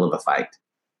in the middle of a fight.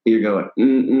 You're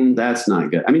going, that's not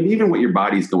good. I mean, even what your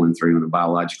body's going through on a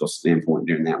biological standpoint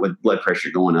during that, with blood pressure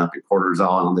going up and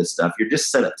cortisol and all this stuff, you're just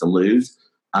set up to lose.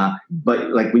 But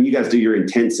like when you guys do your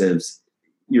intensives,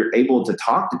 you're able to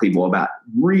talk to people about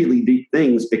really deep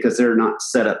things because they're not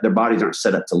set up. Their bodies aren't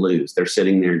set up to lose. They're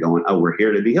sitting there going, oh, we're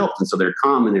here to be helped. And so they're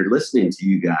calm and they're listening to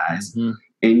you guys. Mm-hmm.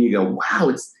 And you go,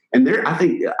 wow, I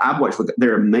think I've watched,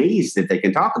 they're amazed that they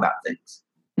can talk about things.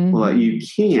 Mm-hmm. Well,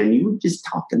 you were just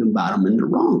talking about them in the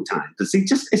wrong time. It's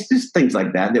just things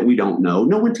like that we don't know.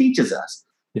 No one teaches us.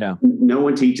 Yeah. No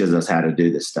one teaches us how to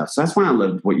do this stuff. So that's why I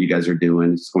love what you guys are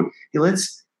doing. It's going, hey,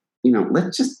 let's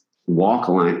just walk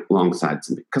alongside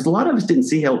something. Because a lot of us didn't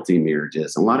see healthy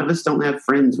marriages. A lot of us don't have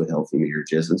friends with healthy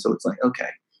marriages. And so it's like, okay,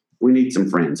 we need some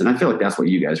friends. And I feel like that's what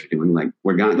you guys are doing. Like,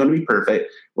 we're not going to be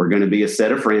perfect. We're going to be a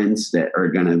set of friends that are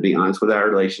going to be honest with our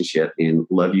relationship and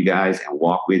love you guys and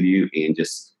walk with you, and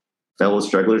just fellow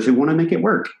strugglers who want to make it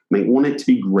work, want it to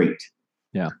be great.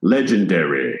 Yeah.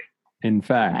 Legendary. In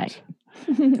fact.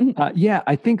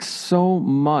 I think so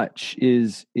much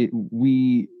is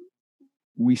we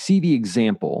see the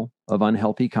example of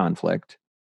unhealthy conflict.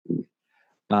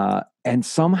 And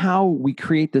somehow we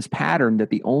create this pattern that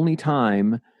the only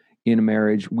time in a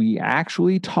marriage we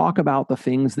actually talk about the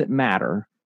things that matter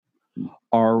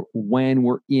are when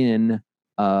we're in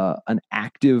an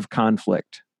active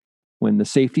conflict, when the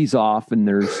safety's off and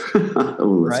there's... That's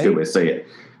a good way to say it.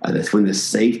 That's when the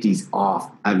safety's off.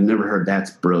 I've never heard.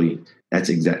 That's brilliant. That's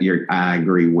exactly. I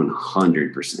agree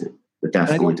 100%. But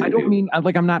that's I don't mean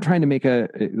like I'm not trying to make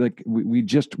we're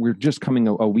just coming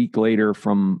a week later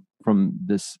from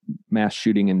this mass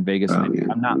shooting in Vegas.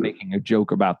 I'm not making a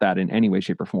joke about that in any way,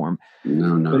 shape, or form.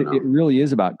 No. It really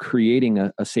is about creating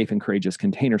a safe and courageous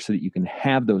container so that you can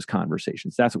have those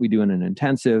conversations. That's what we do in an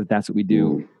intensive. That's what we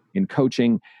do in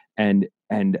coaching, and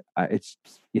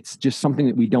it's just something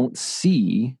that we don't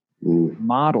see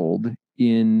modeled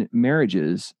in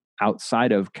marriages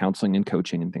outside of counseling and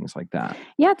coaching and things like that.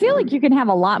 Yeah, I feel like you can have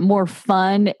a lot more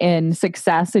fun and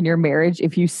success in your marriage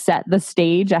if you set the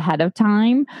stage ahead of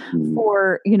time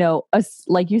for,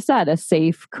 like you said, a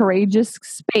safe, courageous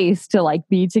space to like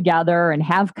be together and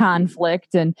have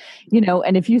conflict. And,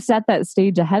 and if you set that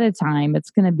stage ahead of time, it's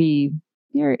going to be,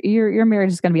 your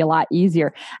marriage is going to be a lot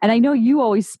easier. And I know you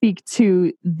always speak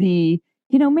to the,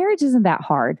 marriage isn't that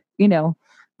hard,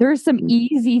 There are some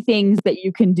easy things that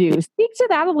you can do. Speak to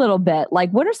that a little bit. Like,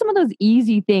 what are some of those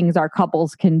easy things our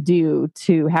couples can do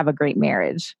to have a great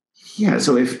marriage? Yeah.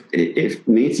 So if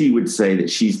Nancy would say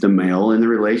that she's the male in the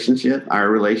relationship, our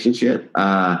relationship,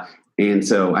 and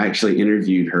so I actually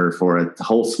interviewed her for a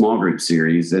whole small group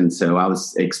series. And so I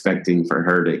was expecting for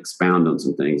her to expound on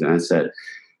some things. And I said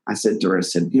to her,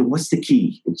 what's the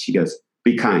key? And she goes,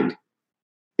 be kind.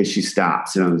 And she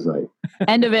stops. And I was like,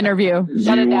 end of interview.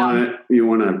 You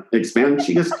want to expand?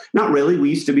 She goes, not really. We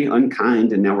used to be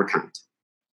unkind and now we're kind.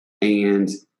 And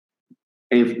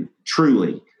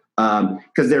truly,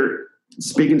 because they're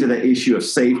speaking to the issue of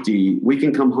safety, we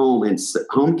can come home and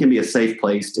home can be a safe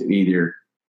place to either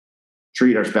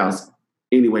treat our spouse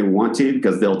any way we want to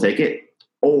because they'll take it,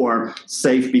 or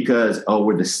safe because,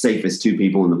 we're the safest two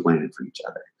people on the planet for each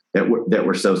other, that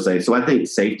we're so safe. So I think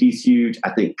safety is huge.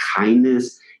 I think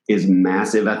kindness is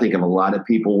massive. I think of a lot of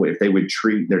people, if they would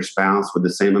treat their spouse with the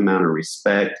same amount of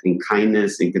respect and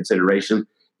kindness and consideration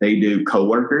they do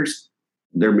coworkers,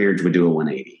 their marriage would do a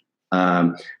 180.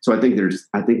 So I think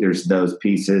there's those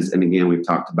pieces. And again, we've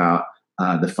talked about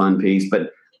the fun piece,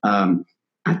 but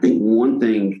I think one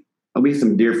thing, there'll be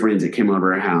some dear friends that came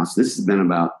over our house. This has been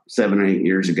about 7 or 8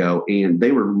 years ago, and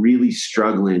they were really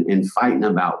struggling and fighting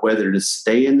about whether to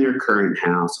stay in their current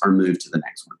house or move to the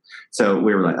next one. So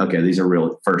we were like, okay, these are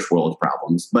real first world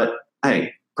problems, but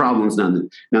hey, problems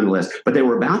nonetheless. But they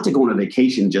were about to go on a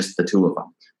vacation, just the two of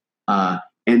them.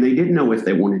 And they didn't know if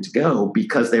they wanted to go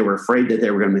because they were afraid that they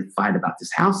were going to fight about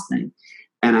this house thing.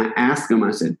 And I asked them,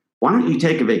 I said, why don't you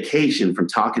take a vacation from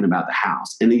talking about the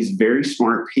house? And these very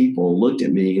smart people looked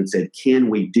at me and said, can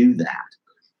we do that?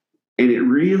 And it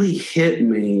really hit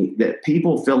me that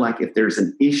people feel like if there's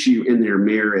an issue in their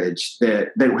marriage, that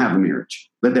they don't have a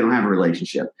marriage, that they don't have a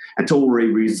relationship until we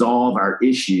resolve our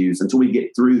issues, until we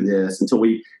get through this, until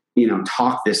we,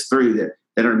 talk this through,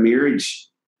 that our marriage,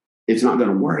 it's not going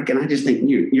to work. And I just think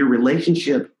your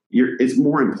relationship, it's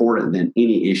more important than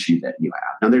any issue that you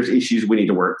have. Now, there's issues we need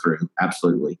to work through.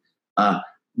 Absolutely.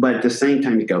 But at the same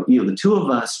time, you go, the two of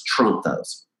us trump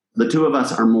those. The two of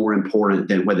us are more important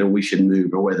than whether we should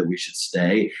move or whether we should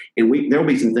stay. And there'll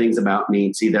be some things about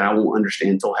Nancy that I won't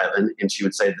understand until heaven. And she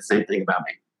would say the same thing about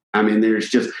me. I mean,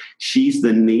 she's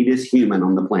the neatest human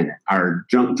on the planet. Our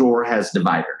junk drawer has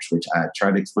dividers, which I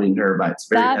try to explain to her, but it's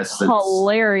very That's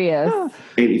hilarious.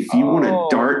 And if you want a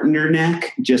dart in your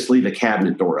neck, just leave a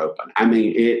cabinet door open. I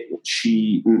mean,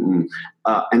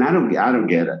 and I don't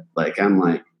get it. Like, I'm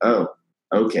like, oh,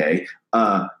 okay.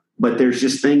 But there's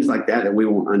just things like that we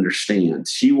won't understand.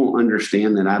 She won't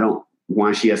understand that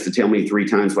why she has to tell me 3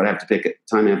 times what I have to pick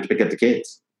up the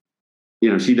kids.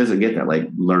 She doesn't get that. Like,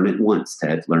 learn it once,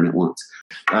 Ted, learn it once.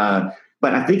 But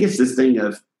I think it's this thing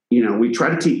of, we try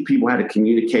to teach people how to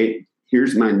communicate.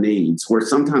 Here's my needs, where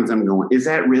sometimes I'm going, is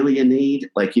that really a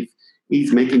need? Like, if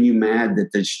he's making you mad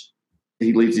that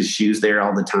he leaves his shoes there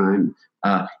all the time,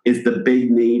 is the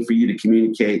big need for you to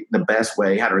communicate the best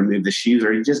way how to remove the shoes,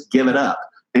 or you just give it up?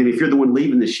 And if you're the one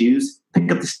leaving the shoes,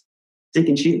 pick up the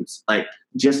stinking shoes. Like,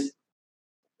 just,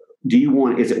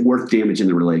 is it worth damaging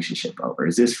the relationship over?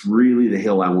 Is this really the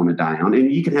hill I want to die on?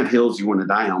 And you can have hills you want to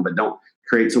die on, but don't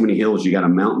create so many hills you got a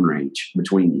mountain range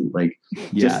between you. Like,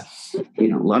 just, a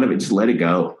lot of it, just let it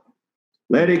go.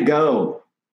 Let it go.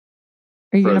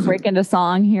 Are you going to break into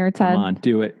song here, Ted? Come on,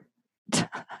 do it.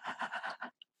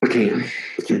 I can't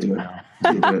do it.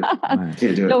 Can't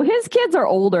do it. No, his kids are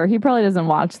older. He probably doesn't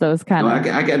watch those kind of.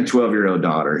 I got a 12-year-old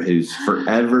daughter who's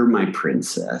forever my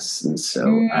princess, and so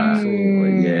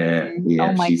yeah.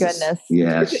 Oh my goodness.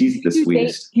 She's the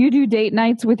sweetest. Do you do date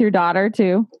nights with your daughter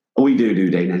too? We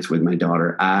do date nights with my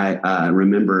daughter. I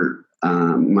remember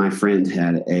my friend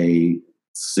had a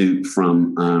suit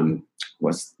from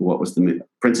what was the movie?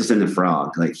 Princess and the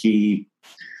Frog. Like,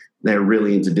 they're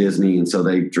really into Disney, and so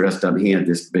they dressed up. He had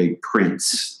this big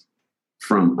prince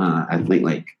from I think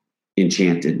like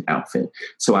Enchanted outfit.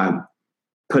 So I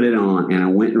put it on and I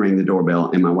went and rang the doorbell,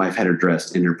 and my wife had her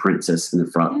dressed in her Princess and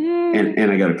the Frog,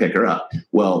 and I go to pick her up.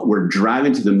 Well, we're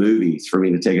driving to the movies for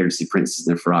me to take her to see Princess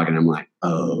and the Frog, and I'm like,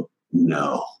 oh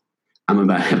no, I'm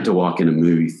about to have to walk in a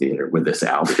movie theater with this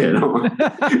outfit on.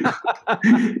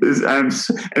 And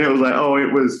it was like,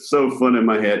 it was so fun in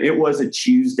my head. It was a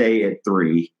Tuesday at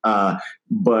 3,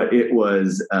 but it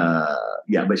was,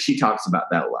 but she talks about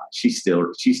that a lot. She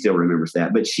still remembers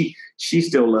that, but she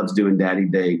still loves doing daddy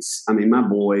dates. I mean, my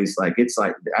boys, like, it's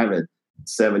like, I have a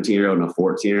 17-year-old and a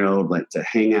 14-year-old, like, to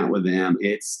hang out with them,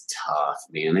 it's tough,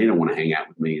 man. They don't want to hang out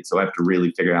with me. And so I have to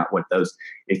really figure out what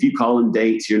if you call them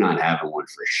dates, you're not having one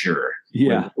for sure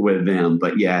with them.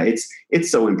 But yeah,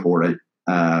 it's so important.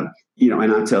 And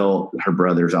I tell her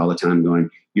brothers all the time going,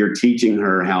 you're teaching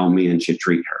her how men should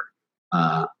treat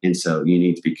her. And so you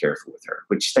need to be careful with her,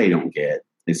 which they don't get.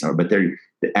 It's hard, but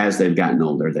as they've gotten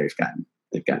older, they've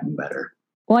gotten better.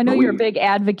 Well, I know you're a big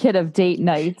advocate of date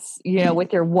nights,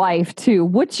 with your wife too.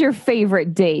 What's your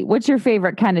favorite date? What's your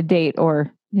favorite kind of date?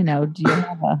 Or, do you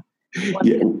have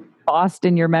one lost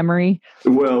in your memory?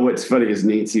 Well, what's funny is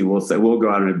Nancy will say, we'll go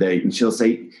out on a date and she'll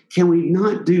say, can we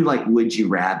not do like, would you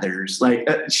rathers? Like,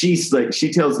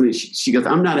 she tells me, she goes,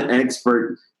 I'm not a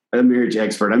marriage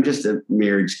expert. I'm just a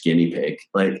marriage guinea pig.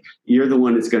 Like, you're the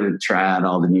one that's going to try out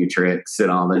all the new tricks and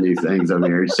all the new things of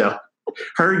marriage. So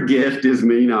her gift is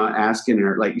me not asking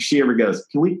her, like, if she ever goes,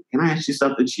 can I ask you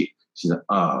something? She's like,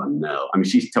 oh no. I mean,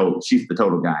 she's the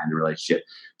total guy in the relationship.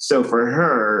 So for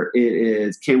her, it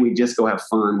is, can we just go have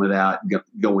fun without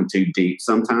going too deep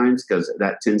sometimes? Because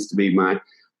that tends to be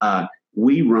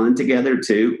we run together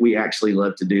too. We actually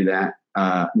love to do that.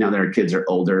 Now that our kids are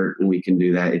older and we can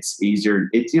do that, it's easier.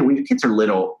 It's, when your kids are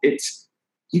little,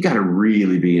 you got to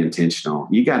really be intentional.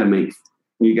 You got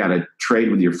to trade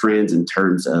with your friends in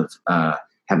terms of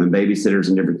having babysitters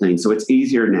and different things. So it's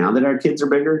easier now that our kids are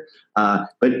bigger.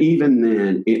 But even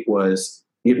then,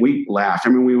 we laughed. I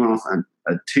mean, we went off on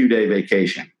a 2-day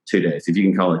vacation, 2 days, if you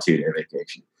can call it a 2-day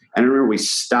vacation. And I remember we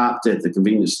stopped at the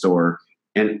convenience store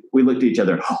and we looked at each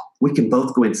other. Oh, we can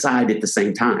both go inside at the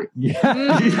same time.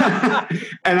 Yeah.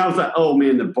 And I was like, oh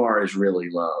man, the bar is really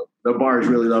low. But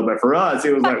for us,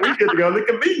 it was like, we get to go to the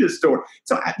convenience store.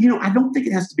 So, I don't think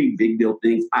it has to be big deal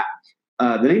things.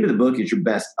 The name of the book is Your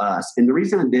Best Us. And the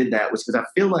reason I did that was because I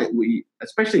feel like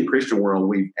especially in Christian world,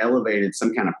 we've elevated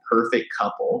some kind of perfect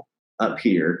couple up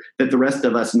here that the rest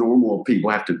of us normal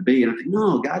people have to be. And I think,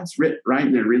 no, God's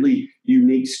writing a really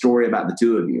unique story about the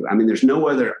two of you. I mean, there's no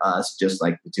other us just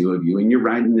like the two of you. And you're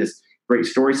writing this great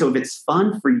story. So if it's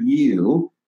fun for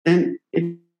you, then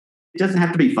it doesn't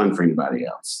have to be fun for anybody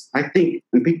else. I think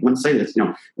when people want to say this,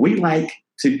 we like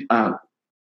to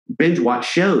binge watch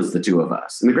shows, the two of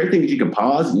us. And the great thing is you can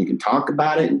pause and you can talk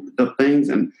about it and the things.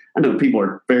 And I know people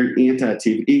are very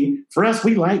anti-TV. For us,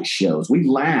 we like shows. We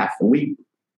laugh and we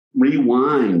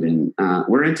rewind, and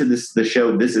we're into the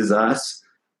show This Is Us.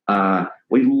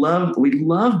 We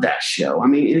love that show. I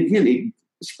mean, and again,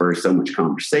 spurs so much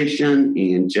conversation,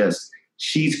 and just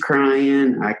she's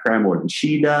crying. I cry more than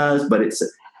she does, but it's,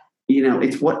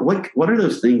 it's what are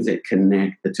those things that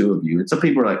connect the two of you? And some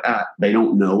people are like, they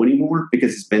don't know anymore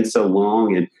because it's been so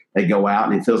long, and they go out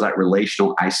and it feels like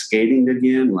relational ice skating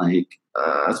again. Like,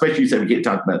 especially you said we can't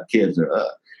talk about kids,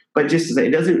 but just to say,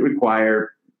 it doesn't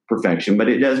require perfection, but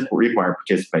it does require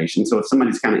participation. So if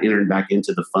somebody's kind of entering back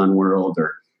into the fun world,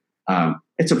 or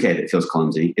it's okay if it feels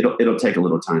clumsy. It'll take a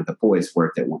little time, but boy, it's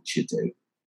work that wants you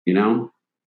to,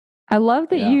 I love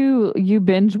that you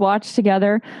binge watch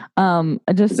together.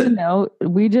 Just to note,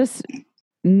 we just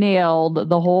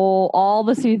nailed all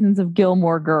the seasons of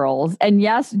Gilmore Girls. And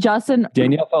yes, Justin.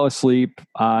 Danielle fell asleep.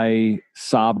 I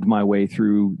sobbed my way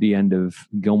through the end of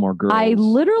Gilmore Girls. I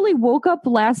literally woke up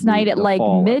last night at like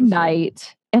midnight.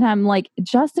 Episode. And I'm like,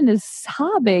 Justin is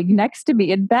sobbing next to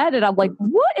me in bed. And I'm like,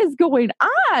 what is going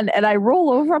on? And I roll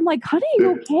over. I'm like, honey,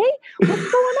 you okay?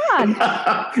 What's going on?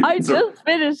 I just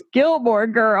finished Gilmore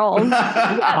Girls.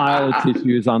 Pile of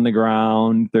tissues on the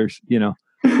ground. There's,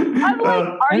 I'm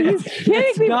like, are you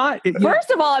kidding me? First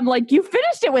of all, I'm like, you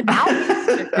finished it without me.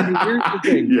 Here's the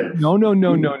thing. Yeah. No.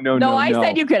 No, I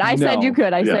said you could. I said you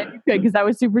could because I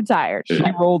was super tired. She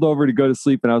rolled over to go to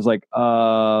sleep, and I was like,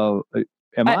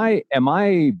 Am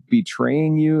I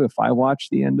betraying you if I watch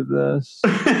the end of this?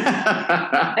 And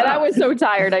I was so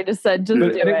tired. I just said, do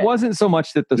it. And it wasn't so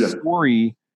much that the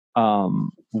story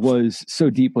was so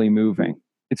deeply moving.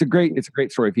 It's a great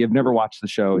story. If you have never watched the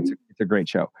show, it's a great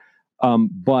show.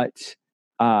 But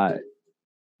the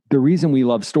reason we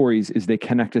love stories is they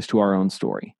connect us to our own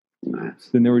story. Nice.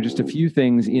 Then there were just a few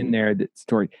things in there that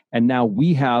story, and now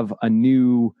we have a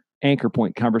new anchor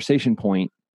point, conversation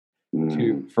point.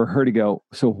 For her to go,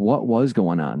 so what was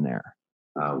going on there?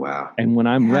 Oh, wow. And when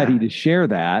I'm ready to share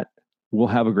that, we'll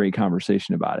have a great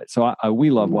conversation about it. So we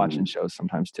love watching shows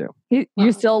sometimes too.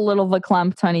 You're still a little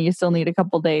verklempt, honey. You still need a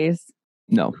couple days.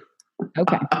 No.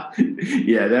 Okay.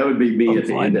 Yeah, that would be me at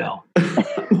the end now.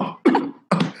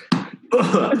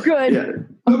 Good. Yeah.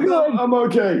 I'm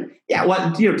okay. Yeah,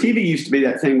 TV used to be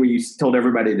that thing where you told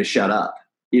everybody to shut up.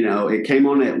 It came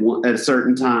on at a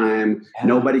certain time. Yeah.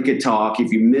 Nobody could talk.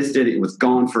 If you missed it, it was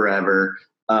gone forever.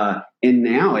 And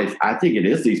now I think it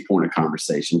is these point of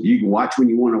conversations. You can watch when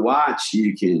you want to watch.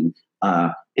 You can,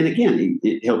 and again,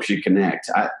 it helps you connect.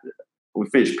 We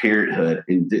finished Parenthood,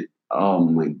 and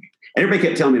everybody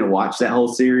kept telling me to watch that whole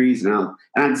series, and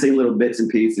I'd seen little bits and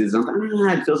pieces. And I was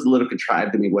like, it feels a little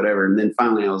contrived to me, whatever. And then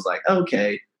finally, I was like,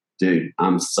 okay, dude,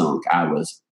 I'm sunk. I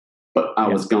was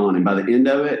gone, and by the end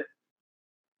of it,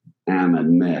 I'm a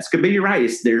mess. But you're right.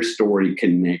 It's their story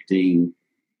connecting,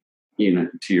 to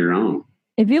your own.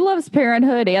 If he loves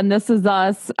Parenthood and This Is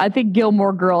Us, I think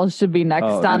Gilmore Girls should be next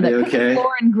on that. Okay.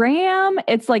 Lauren Graham.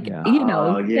 It's like,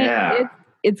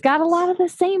 it's got a lot of the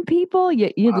same people.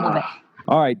 You'd love it.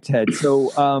 All right, Ted.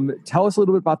 So tell us a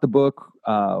little bit about the book.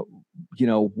 What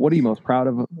are you most proud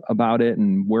of about it,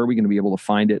 and where are we going to be able to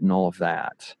find it and all of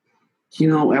that?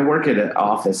 I work at an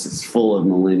office that's full of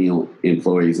millennial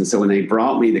employees. And so when they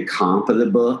brought me the comp of the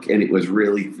book and it was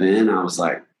really thin, I was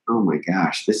like, oh my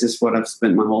gosh, this is what I've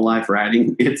spent my whole life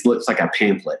writing. It looks like a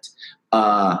pamphlet.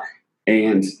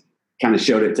 And kind of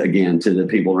showed it to the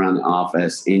people around the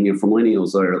office. And for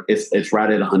millennials, it's right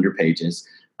at 100 pages.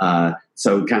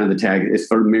 So kind of the tag is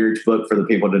for a marriage book for the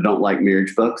people that don't like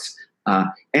marriage books. And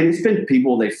it's been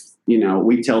people,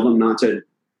 we tell them not to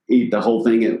eat the whole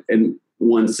thing in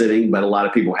one sitting, but a lot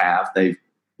of people have. They've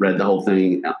read the whole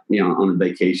thing, on a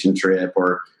vacation trip,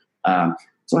 or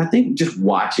so I think just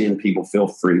watching people feel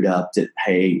freed up that,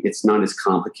 hey, it's not as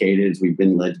complicated as we've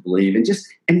been led to believe, and just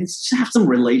have some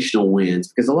relational wins,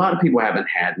 because a lot of people haven't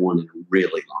had one in a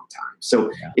really long time.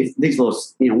 So if these little,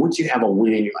 once you have a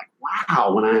win, you're like,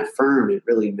 wow, when I affirm, it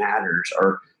really matters,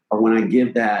 or when I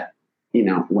give that,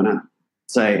 when I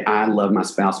say I love my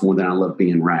spouse more than I love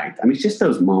being right. I mean, it's just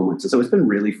those moments. And so it's been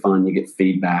really fun. You get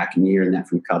feedback, and you're hearing that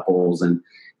from couples, and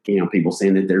people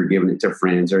saying that they're giving it to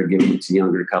friends or giving it to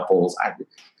younger couples. I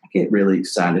get really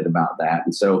excited about that.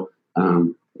 And so,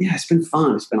 it's been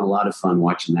fun. It's been a lot of fun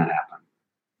watching that happen.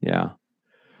 Yeah.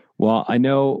 Well, I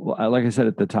know, like I said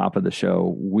at the top of the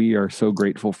show, we are so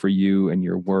grateful for you and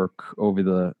your work over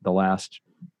the last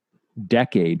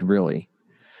decade, really.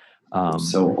 I'm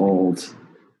so old.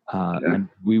 And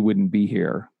we wouldn't be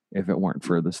here if it weren't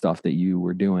for the stuff that you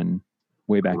were doing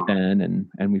way back then.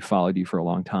 And we followed you for a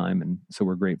long time. And so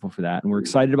we're grateful for that. And we're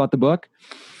excited about the book.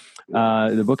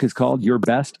 The book is called Your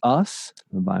Best Us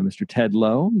by Mr. Ted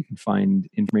Lowe. You can find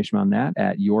information on that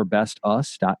at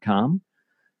yourbestus.com.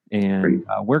 And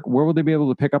where will they be able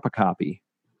to pick up a copy?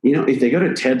 If they go to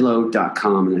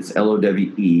tedlowe.com, and it's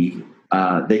LOWE,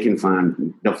 they'll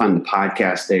find the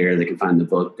podcast there. They can find the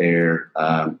book there.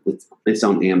 It's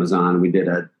on Amazon. We did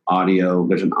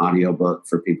there's an audio book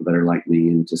for people that are like me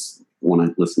and just want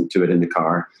to listen to it in the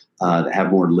car, that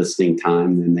have more listening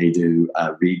time than they do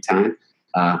read time.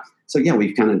 So yeah,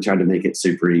 we've kind of tried to make it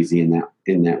super easy in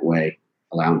that way,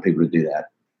 allowing people to do that.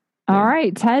 All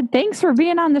right, Ted, thanks for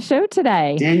being on the show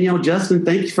today. Danielle, Justin,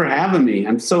 thank you for having me.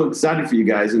 I'm so excited for you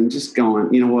guys, and just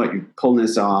going, you know what, you're pulling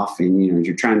this off, and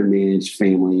you're trying to manage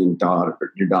family and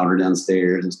your daughter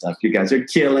downstairs and stuff. You guys are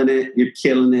killing it. You're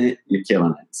killing it. You're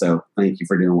killing it. So thank you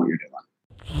for doing what you're doing.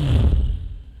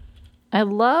 I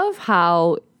love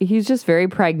how he's just very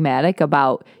pragmatic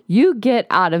about you get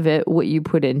out of it what you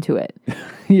put into it.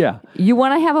 Yeah. You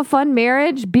want to have a fun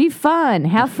marriage? Be fun.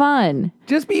 Have fun.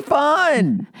 Just be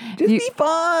fun. Be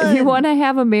fun. If you want to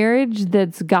have a marriage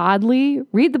that's godly,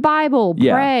 read the Bible,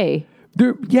 pray.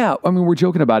 I mean, we're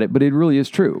joking about it, but it really is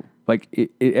true. Like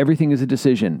everything is a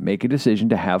decision. Make a decision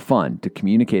to have fun, to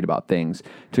communicate about things,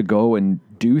 to go and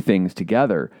do things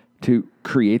together, to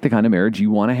create the kind of marriage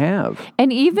you want to have.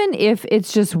 And even if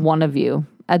it's just one of you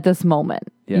at this moment,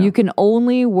 you can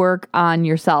only work on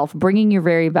yourself, bringing your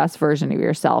very best version of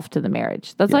yourself to the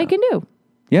marriage. That's all you can do.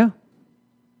 Yeah.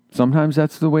 Sometimes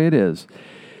that's the way it is.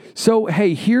 So,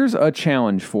 hey, here's a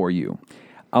challenge for you.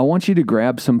 I want you to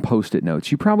grab some Post-it notes.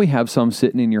 You probably have some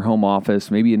sitting in your home office,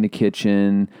 maybe in the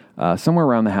kitchen, somewhere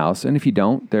around the house. And if you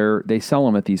don't, they sell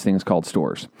them at these things called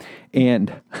stores.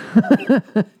 And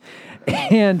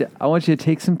and I want you to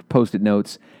take some Post-it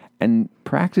notes and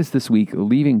practice this week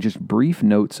leaving just brief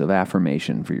notes of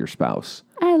affirmation for your spouse.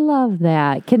 I love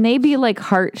that. Can they be like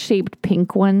heart-shaped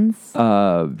pink ones?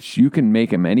 You can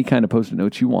make them any kind of Post-it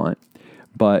notes you want,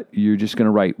 but you're just going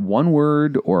to write one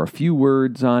word or a few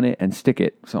words on it and stick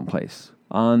it someplace.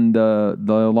 On the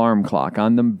alarm clock,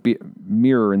 on the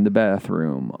mirror in the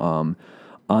bathroom, on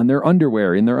their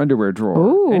underwear, in their underwear drawer,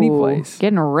 Ooh, any place.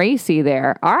 Getting racy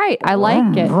there. All right, I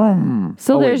like it.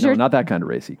 So not that kind of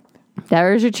racy.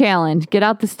 There's your challenge. Get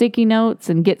out the sticky notes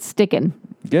and get sticking.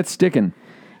 Get sticking.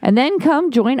 And then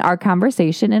come join our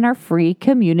conversation in our free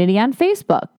community on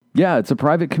Facebook. Yeah, it's a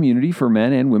private community for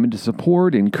men and women to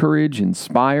support, encourage,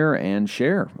 inspire, and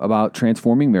share about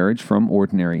transforming marriage from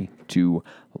ordinary to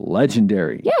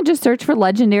legendary. Yeah, just search for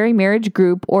Legendary Marriage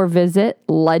Group or visit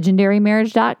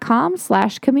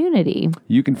legendarymarriage.com/community.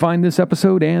 You can find this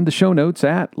episode and the show notes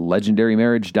at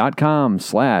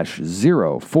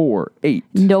legendarymarriage.com/048.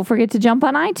 Don't forget to jump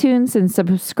on iTunes and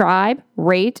subscribe,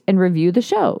 rate, and review the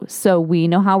show so we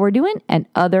know how we're doing and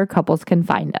other couples can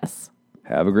find us.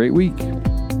 Have a great week.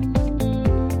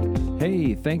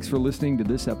 Hey, thanks for listening to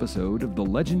this episode of the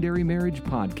Legendary Marriage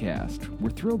Podcast.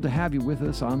 We're thrilled to have you with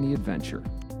us on the adventure.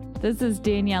 This is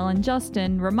Danielle and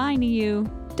Justin reminding you,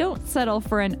 don't settle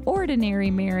for an ordinary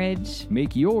marriage.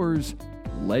 Make yours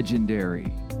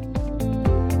legendary.